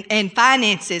and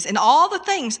finances and all the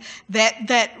things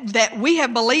that we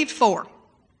have believed for.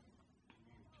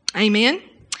 Amen.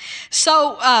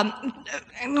 So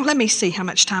let me see how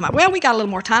much time. We got a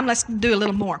little more time. Let's do a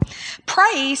little more.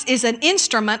 Praise is an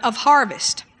instrument of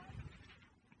harvest.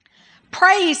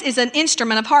 Praise is an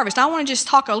instrument of harvest. I want to just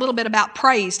talk a little bit about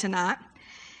praise tonight.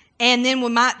 And then we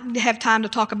might have time to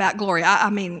talk about glory. I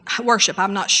mean, worship,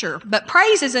 I'm not sure. But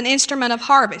praise is an instrument of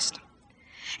harvest.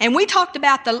 And we talked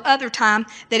about the other time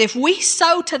that if we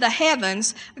sow to the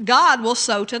heavens, God will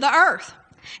sow to the earth.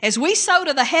 As we sow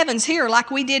to the heavens here like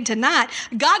we did tonight,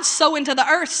 God's sowing to the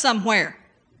earth somewhere.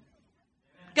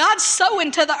 God's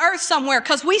sowing to the earth somewhere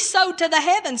because we sow to the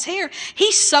heavens here.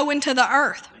 He's sowing to the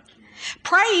earth.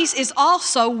 Praise is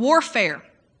also warfare.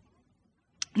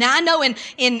 Now, I know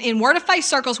in Word of Faith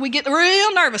circles, we get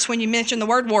real nervous when you mention the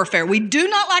word warfare. We do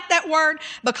not like that word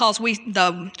because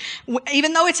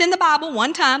even though it's in the Bible,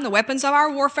 one time, the weapons of our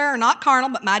warfare are not carnal,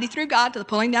 but mighty through God to the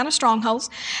pulling down of strongholds.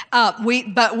 But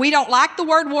we don't like the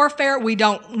word warfare. We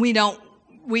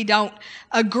don't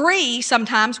agree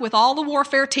sometimes with all the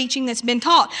warfare teaching that's been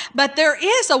taught. But there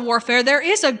is a warfare. There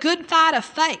is a good fight of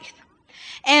faith.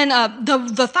 And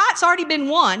the fight's already been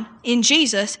won in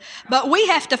Jesus, but we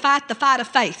have to fight the fight of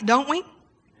faith, don't we?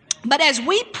 But as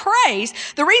we praise,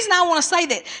 the reason I want to say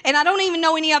that, and I don't even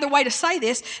know any other way to say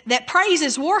this, that praise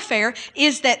is warfare,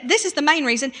 is that this is the main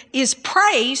reason, is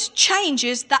praise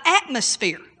changes the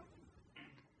atmosphere.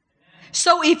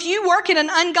 So if you work in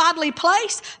an ungodly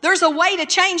place, there's a way to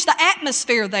change the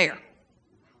atmosphere there.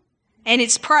 And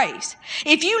it's praise.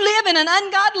 If you live in an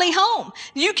ungodly home,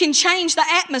 you can change the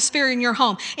atmosphere in your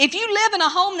home. If you live in a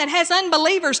home that has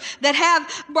unbelievers that have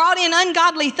brought in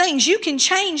ungodly things, you can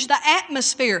change the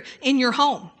atmosphere in your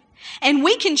home. And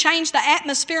we can change the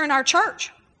atmosphere in our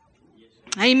church.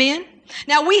 Amen.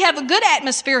 Now, we have a good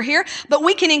atmosphere here, but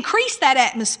we can increase that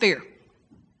atmosphere.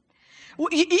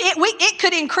 It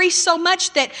could increase so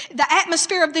much that the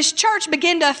atmosphere of this church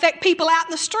begin to affect people out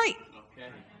in the street.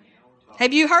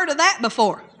 Have you heard of that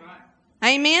before?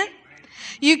 Amen.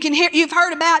 You've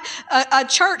heard about a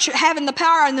church having the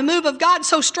power and the move of God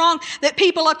so strong that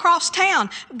people across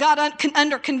town got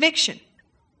under conviction.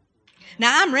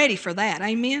 Now, I'm ready for that.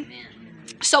 Amen.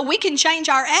 So we can change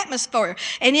our atmosphere.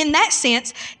 And in that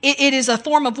sense, it is a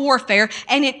form of warfare.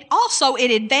 And it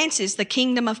advances the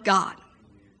kingdom of God.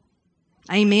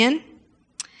 Amen.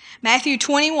 Matthew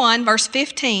 21, verse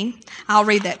 15. I'll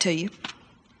read that to you.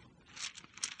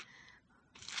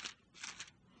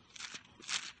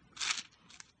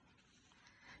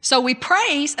 So we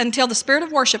praise until the spirit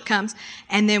of worship comes,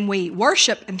 and then we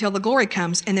worship until the glory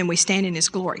comes, and then we stand in His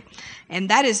glory. And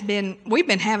we've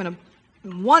been having a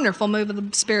wonderful move of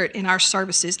the Spirit in our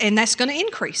services, and that's going to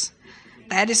increase.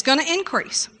 That is going to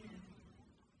increase.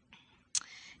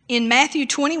 In Matthew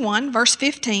 21, verse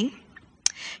 15,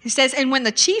 it says, "And when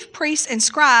the chief priests and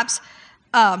scribes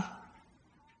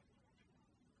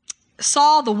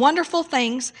saw the wonderful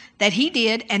things that He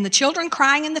did, and the children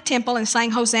crying in the temple and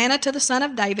saying, Hosanna to the Son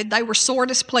of David, they were sore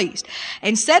displeased,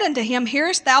 and said unto Him,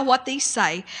 Hearest thou what these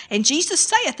say? And Jesus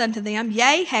saith unto them,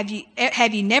 Yea, have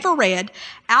ye never read,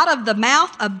 Out of the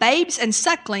mouth of babes and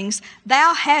sucklings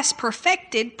thou hast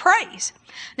perfected praise."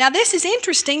 Now this is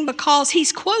interesting because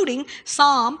He's quoting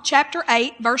Psalm chapter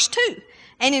 8, verse 2.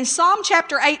 And in Psalm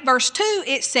chapter 8, verse 2,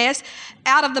 it says,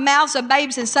 Out of the mouths of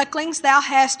babes and sucklings thou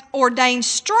hast ordained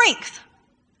strength.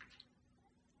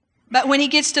 But when he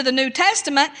gets to the New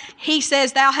Testament, he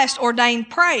says, Thou hast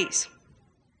ordained praise.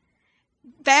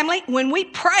 Family, when we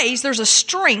praise, there's a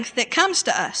strength that comes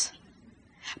to us.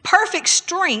 Perfect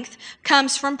strength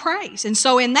comes from praise. And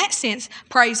so in that sense,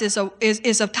 praise is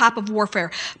a type of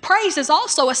warfare. Praise is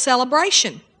also a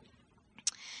celebration.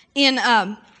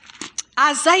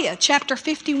 Isaiah chapter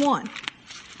 51.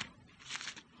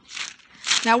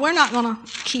 Now, we're not going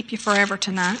to keep you forever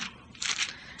tonight,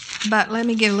 but let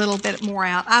me get a little bit more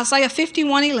out. Isaiah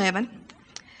 51:11.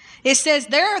 It says,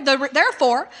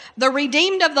 Therefore, the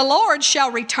redeemed of the Lord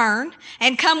shall return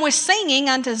and come with singing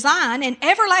unto Zion, and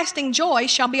everlasting joy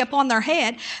shall be upon their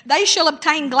head. They shall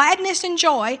obtain gladness and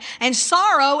joy, and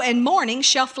sorrow and mourning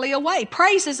shall flee away.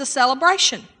 Praise is a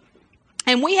celebration.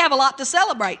 And we have a lot to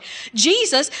celebrate.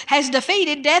 Jesus has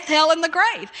defeated death, hell, and the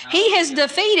grave. He has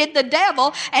defeated the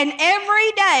devil, and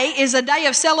every day is a day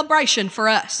of celebration for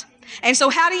us. And so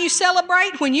how do you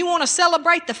celebrate? When you want to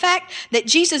celebrate the fact that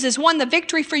Jesus has won the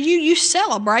victory for you, you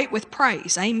celebrate with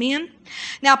praise. Amen?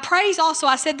 Now, praise also,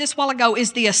 I said this a while ago,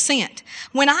 is the ascent.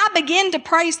 When I begin to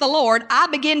praise the Lord, I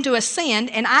begin to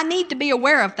ascend, and I need to be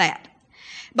aware of that.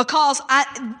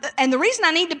 And the reason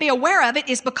I need to be aware of it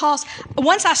is because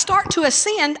once I start to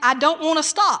ascend, I don't want to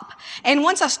stop. And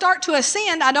once I start to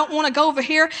ascend, I don't want to go over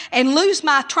here and lose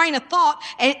my train of thought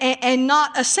and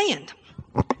not ascend.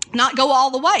 Not go all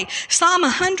the way. Psalm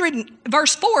 100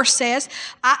 verse 4 says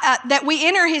that we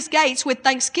enter his gates with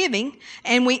thanksgiving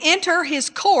and we enter his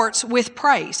courts with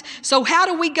praise. So how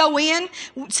do we go in?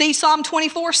 See, Psalm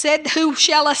 24 said, who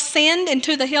shall ascend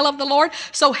into the hill of the Lord?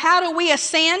 So how do we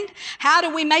ascend? How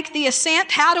do we make the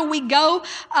ascent? How do we go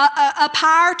up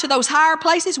higher to those higher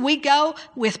places? We go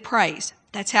with praise.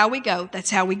 That's how we go.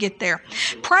 That's how we get there.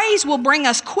 Praise will bring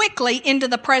us quickly into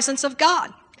the presence of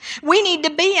God. We need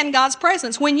to be in God's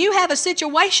presence. When you have a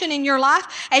situation in your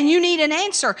life and you need an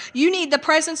answer, you need the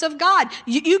presence of God.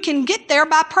 You can get there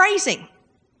by praising.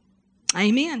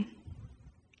 Amen.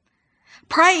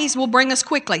 Praise will bring us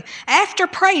quickly. After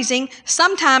praising,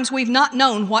 sometimes we've not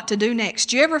known what to do next.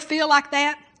 Do you ever feel like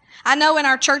that? I know in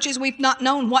our churches we've not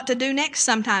known what to do next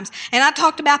sometimes. And I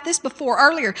talked about this before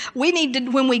earlier. We need to,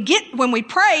 when we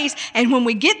praise and when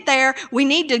we get there, we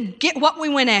need to get what we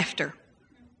went after.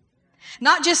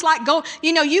 Not just like go,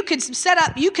 you could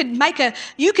you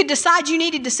could decide you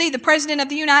needed to see the President of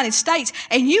the United States,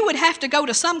 and you would have to go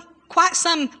to quite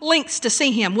some lengths to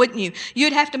see him, wouldn't you?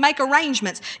 You'd have to make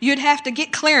arrangements. You'd have to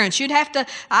get clearance. You'd have to,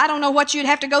 I don't know what you'd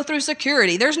have to go through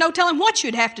security. There's no telling what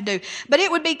you'd have to do. But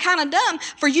it would be kind of dumb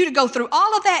for you to go through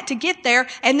all of that to get there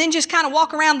and then just kind of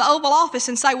walk around the Oval Office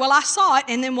and say, well, I saw it,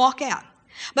 and then walk out.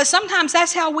 But sometimes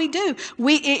that's how we do.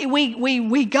 We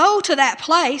go to that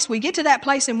place, we get to that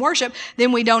place in worship,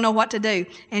 then we don't know what to do.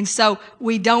 And so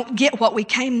we don't get what we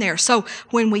came there. So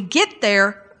when we get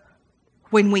there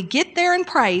in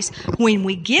praise, when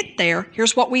we get there,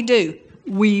 here's what we do.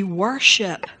 We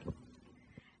worship.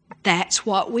 That's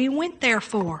what we went there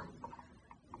for.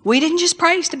 We didn't just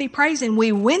praise to be praising.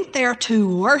 We went there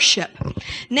to worship.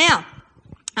 Now,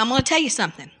 I'm going to tell you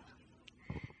something.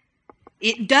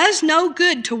 It does no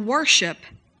good to worship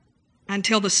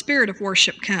until the spirit of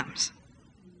worship comes.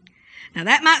 Now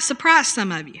that might surprise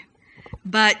some of you,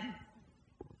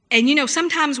 and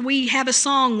sometimes we have a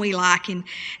song we like,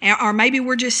 or maybe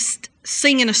we're just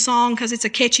singing a song because it's a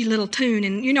catchy little tune,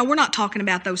 and we're not talking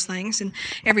about those things and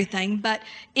everything. But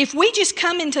if we just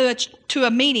come into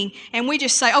a meeting and we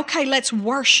just say, okay, let's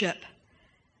worship,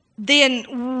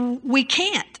 then we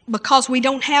can't because we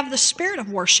don't have the spirit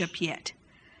of worship yet.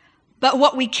 But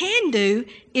what we can do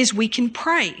is we can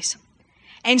praise.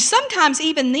 And sometimes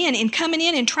even then, in coming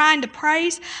in and trying to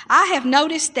praise, I have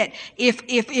noticed that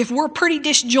if we're pretty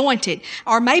disjointed,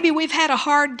 or maybe we've had a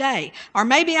hard day, or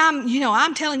maybe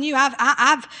I'm telling you,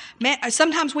 I've met,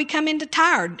 sometimes we come into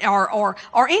tired, or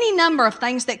any number of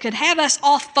things that could have us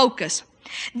off focus.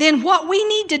 Then what we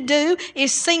need to do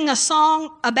is sing a song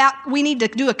we need to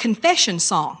do a confession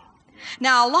song.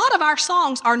 Now, a lot of our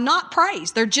songs are not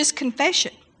praise, they're just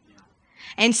confession.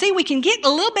 And see, we can get a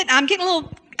little bit,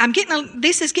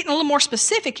 this is getting a little more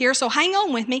specific here, so hang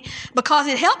on with me because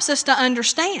it helps us to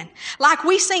understand. Like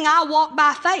we sing, I walk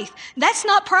by faith. That's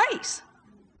not praise.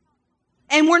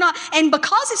 And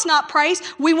because it's not praise,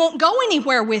 we won't go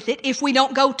anywhere with it if we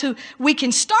don't we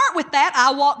can start with that,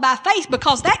 I walk by faith,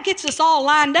 because that gets us all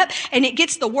lined up and it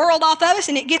gets the world off of us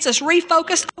and it gets us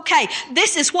refocused. Okay,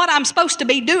 this is what I'm supposed to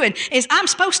be doing, is I'm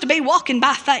supposed to be walking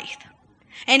by faith.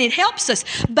 And it helps us,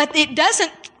 but it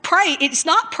doesn't pray. It's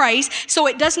not praise, so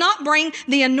it does not bring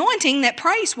the anointing that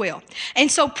praise will. And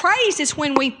so praise is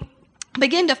when we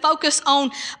begin to focus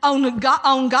on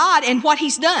God and what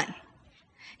He's done.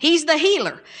 He's the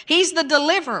healer. He's the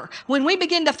deliverer. When we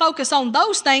begin to focus on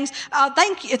those things,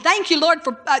 thank you, Lord,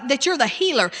 for that you're the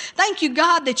healer. Thank you,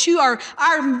 God, that you are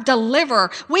our deliverer.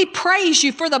 We praise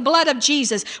you for the blood of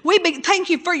Jesus.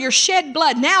 Thank you for your shed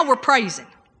blood. Now we're praising.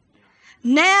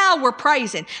 Now we're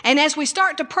praising. And as we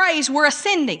start to praise, we're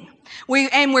ascending.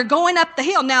 We're going up the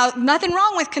hill. Now, nothing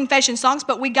wrong with confession songs,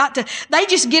 but they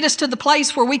just get us to the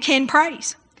place where we can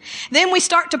praise. Then we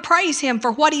start to praise Him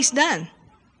for what He's done.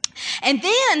 And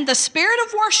then the spirit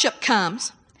of worship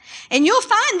comes. And you'll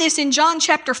find this in John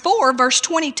chapter 4, verse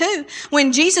 22,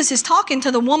 when Jesus is talking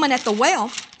to the woman at the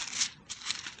well.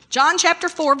 John chapter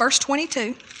 4, verse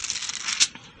 22.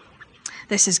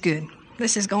 This is good.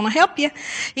 This is going to help you.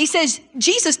 He says,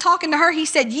 Jesus talking to her, He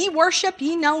said, "Ye worship,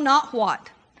 ye know not what."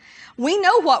 We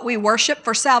know what we worship,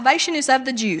 for salvation is of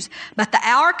the Jews. But the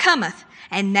hour cometh,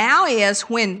 and now is,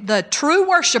 when the true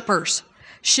worshipers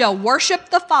shall worship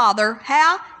the Father,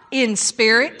 how? In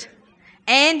spirit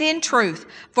and in truth.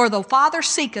 For the Father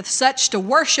seeketh such to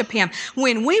worship Him.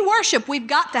 When we worship, we've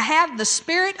got to have the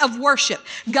spirit of worship.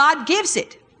 God gives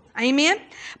it. Amen?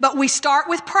 But we start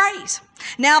with praise.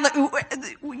 Now,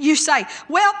 you say,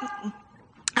 well,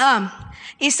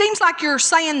 it seems like you're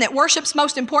saying that worship's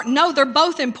most important. No, they're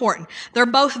both important. They're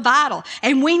both vital.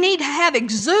 And we need to have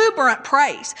exuberant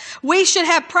praise. We should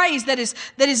have praise that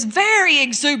is very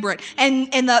exuberant.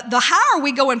 And the higher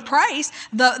we go in praise,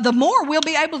 the more we'll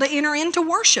be able to enter into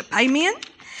worship. Amen?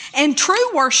 And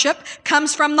true worship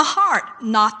comes from the heart,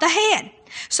 not the head.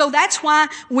 So that's why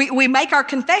we make our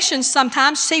confessions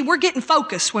sometimes. See, we're getting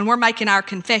focused when we're making our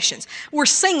confessions. We're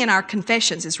singing our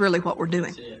confessions is really what we're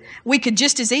doing. We could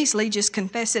just as easily just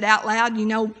confess it out loud,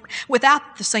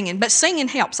 without the singing. But singing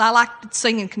helps. I like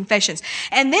singing confessions.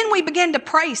 And then we begin to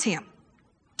praise Him.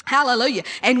 Hallelujah.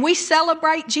 And we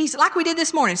celebrate Jesus. Like we did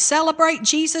this morning. Celebrate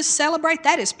Jesus. Celebrate.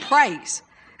 That is praise.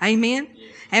 Amen.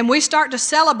 And we start to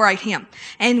celebrate Him.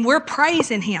 And we're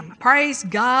praising Him. Praise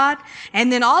God.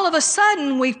 And then all of a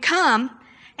sudden we've come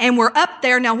and we're up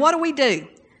there. Now what do?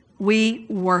 We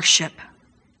worship.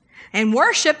 And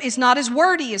worship is not as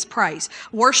wordy as praise.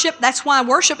 Worship, that's why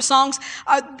worship songs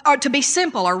are to be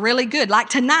simple, are really good. Like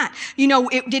tonight,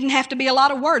 it didn't have to be a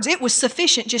lot of words. It was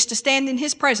sufficient just to stand in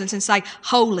His presence and say,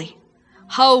 holy,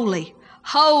 holy,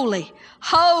 holy,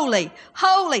 holy,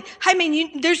 holy. I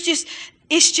mean,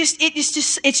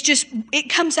 it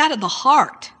comes out of the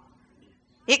heart.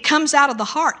 It comes out of the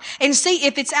heart. And see,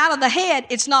 if it's out of the head,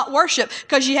 it's not worship,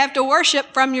 because you have to worship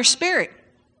from your spirit.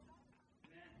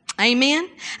 Amen?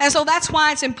 And so that's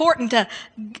why it's important to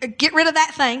get rid of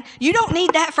that thing. You don't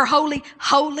need that for holy,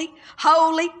 holy,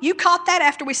 holy. You caught that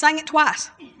after we sang it twice.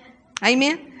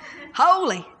 Amen?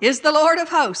 Holy is the Lord of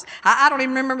hosts. I don't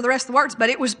even remember the rest of the words, but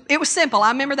it was simple. I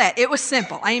remember that. It was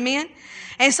simple. Amen?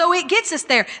 And so it gets us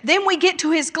there. Then we get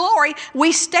to His glory.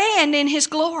 We stand in His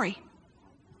glory.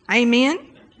 Amen?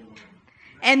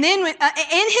 And then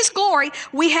in His glory,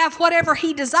 we have whatever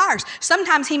He desires.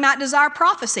 Sometimes He might desire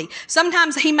prophecy.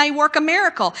 Sometimes He may work a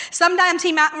miracle. Sometimes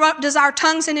He might desire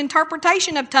tongues and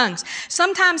interpretation of tongues.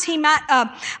 Sometimes He might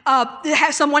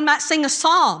have someone might sing a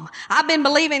psalm. I've been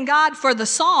believing God for the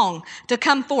song to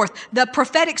come forth, the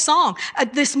prophetic song.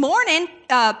 This morning,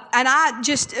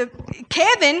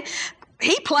 Kevin,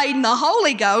 he played in the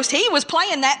Holy Ghost. He was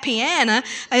playing that piano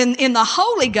in the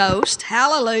Holy Ghost.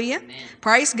 Hallelujah. Amen.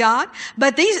 Praise God.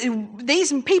 But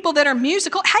these people that are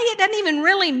musical, hey, it doesn't even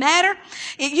really matter.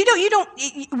 This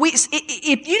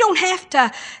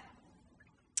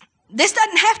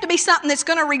doesn't have to be something that's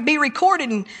going to be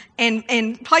recorded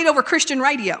and played over Christian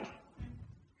radio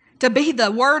to be the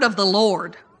word of the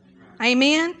Lord.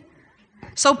 Amen.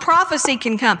 So prophecy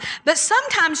can come. But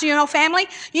sometimes, family,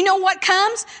 you know what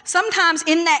comes? Sometimes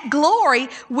in that glory,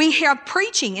 we have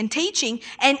preaching and teaching.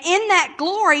 And in that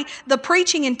glory, the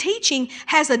preaching and teaching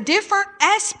has a different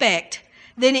aspect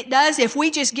than it does if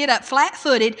we just get up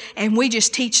flat-footed and we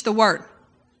just teach the word.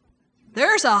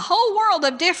 There's a whole world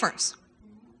of difference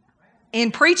in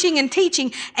preaching and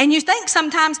teaching. And you think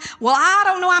sometimes, well, I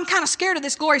don't know, I'm kind of scared of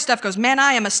this glory stuff, because, man,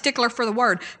 I am a stickler for the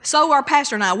word. So are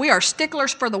Pastor and I. We are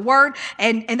sticklers for the word.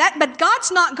 But God's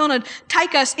not going to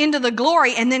take us into the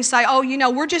glory and then say, oh,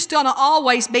 we're just going to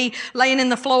always be laying in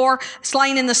the floor,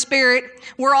 slain in the spirit.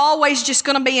 We're always just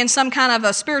going to be in some kind of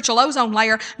a spiritual ozone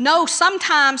layer. No,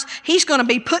 sometimes He's going to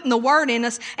be putting the word in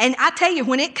us. And I tell you,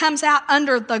 when it comes out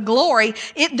under the glory,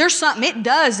 there's something it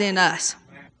does in us.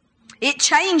 It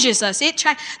changes us.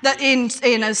 In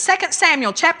 2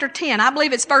 Samuel chapter 10, I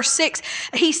believe it's verse 6,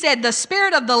 He said, the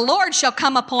Spirit of the Lord shall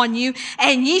come upon you,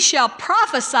 and ye shall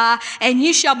prophesy, and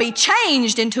ye shall be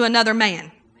changed into another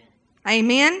man.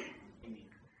 Amen?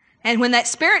 And when that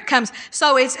Spirit comes,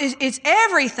 so it's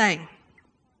everything.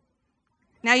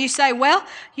 Now you say, well,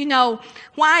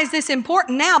 why is this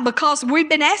important now? Because we've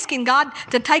been asking God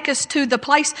to take us to the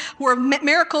place where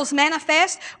miracles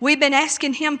manifest. We've been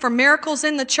asking Him for miracles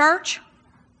in the church.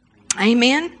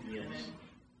 Amen. Yes.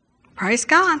 Praise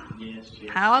God. Yes,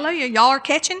 yes. Hallelujah. Y'all are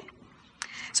catching?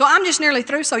 So I'm just nearly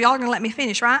through, so y'all are going to let me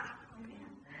finish, right?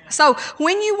 So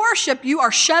when you worship, you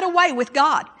are shut away with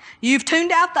God. You've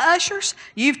tuned out the ushers.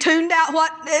 You've tuned out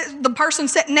what the person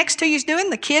sitting next to you is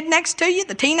doing, the kid next to you,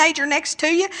 the teenager next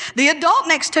to you, the adult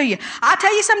next to you. I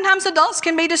tell you, sometimes adults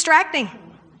can be distracting.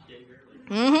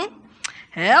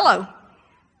 Hello.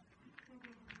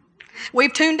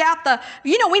 We've tuned out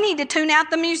we need to tune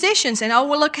out the musicians and, oh,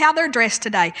 well, look how they're dressed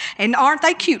today. And aren't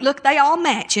they cute? Look, they all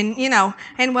match. And,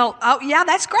 oh, yeah,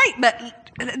 that's great. But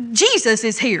Jesus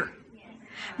is here.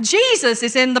 Jesus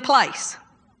is in the place.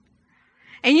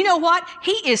 And you know what?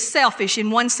 He is selfish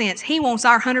in one sense. He wants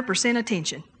our 100%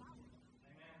 attention.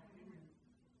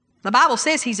 The Bible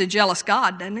says he's a jealous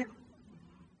God, doesn't it?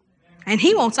 And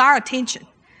he wants our attention.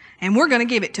 And we're going to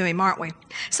give it to him, aren't we?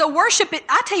 So worship,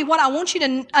 I tell you what, I want you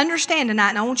to understand tonight,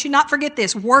 and I want you not to forget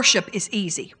this. Worship is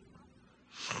easy.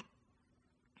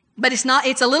 But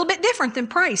it's a little bit different than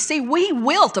praise. See, we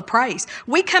will to praise.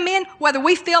 We come in, whether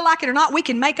we feel like it or not, we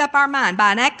can make up our mind.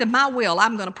 By an act of my will,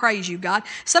 I'm going to praise you, God.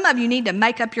 Some of you need to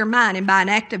make up your mind, and by an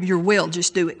act of your will,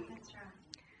 just do it.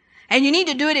 And you need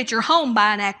to do it at your home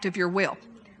by an act of your will.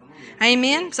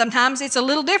 Amen. Sometimes it's a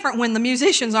little different when the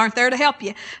musicians aren't there to help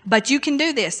you, but you can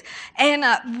do this. And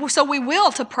so we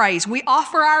will to praise. We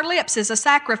offer our lips as a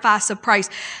sacrifice of praise.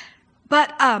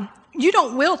 But you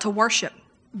don't will to worship.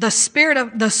 The spirit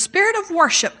of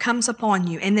worship comes upon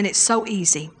you, and then it's so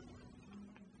easy.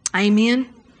 Amen.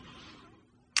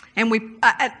 And we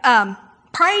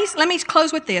praise. Let me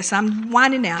close with this. I'm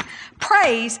winding down.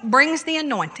 Praise brings the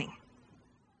anointing.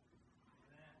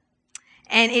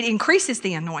 And it increases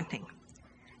the anointing.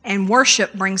 And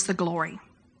worship brings the glory.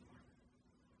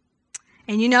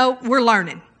 And we're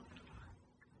learning.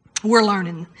 We're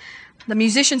learning. The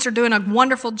musicians are doing a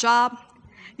wonderful job.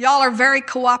 Y'all are very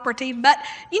cooperative. But,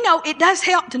 it does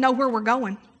help to know where we're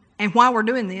going and why we're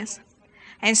doing this.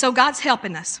 And so God's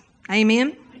helping us.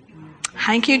 Amen.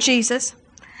 Thank you, Jesus.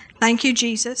 Thank you,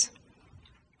 Jesus.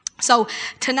 So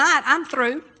tonight I'm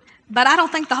through, but I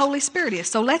don't think the Holy Spirit is.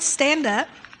 So let's stand up.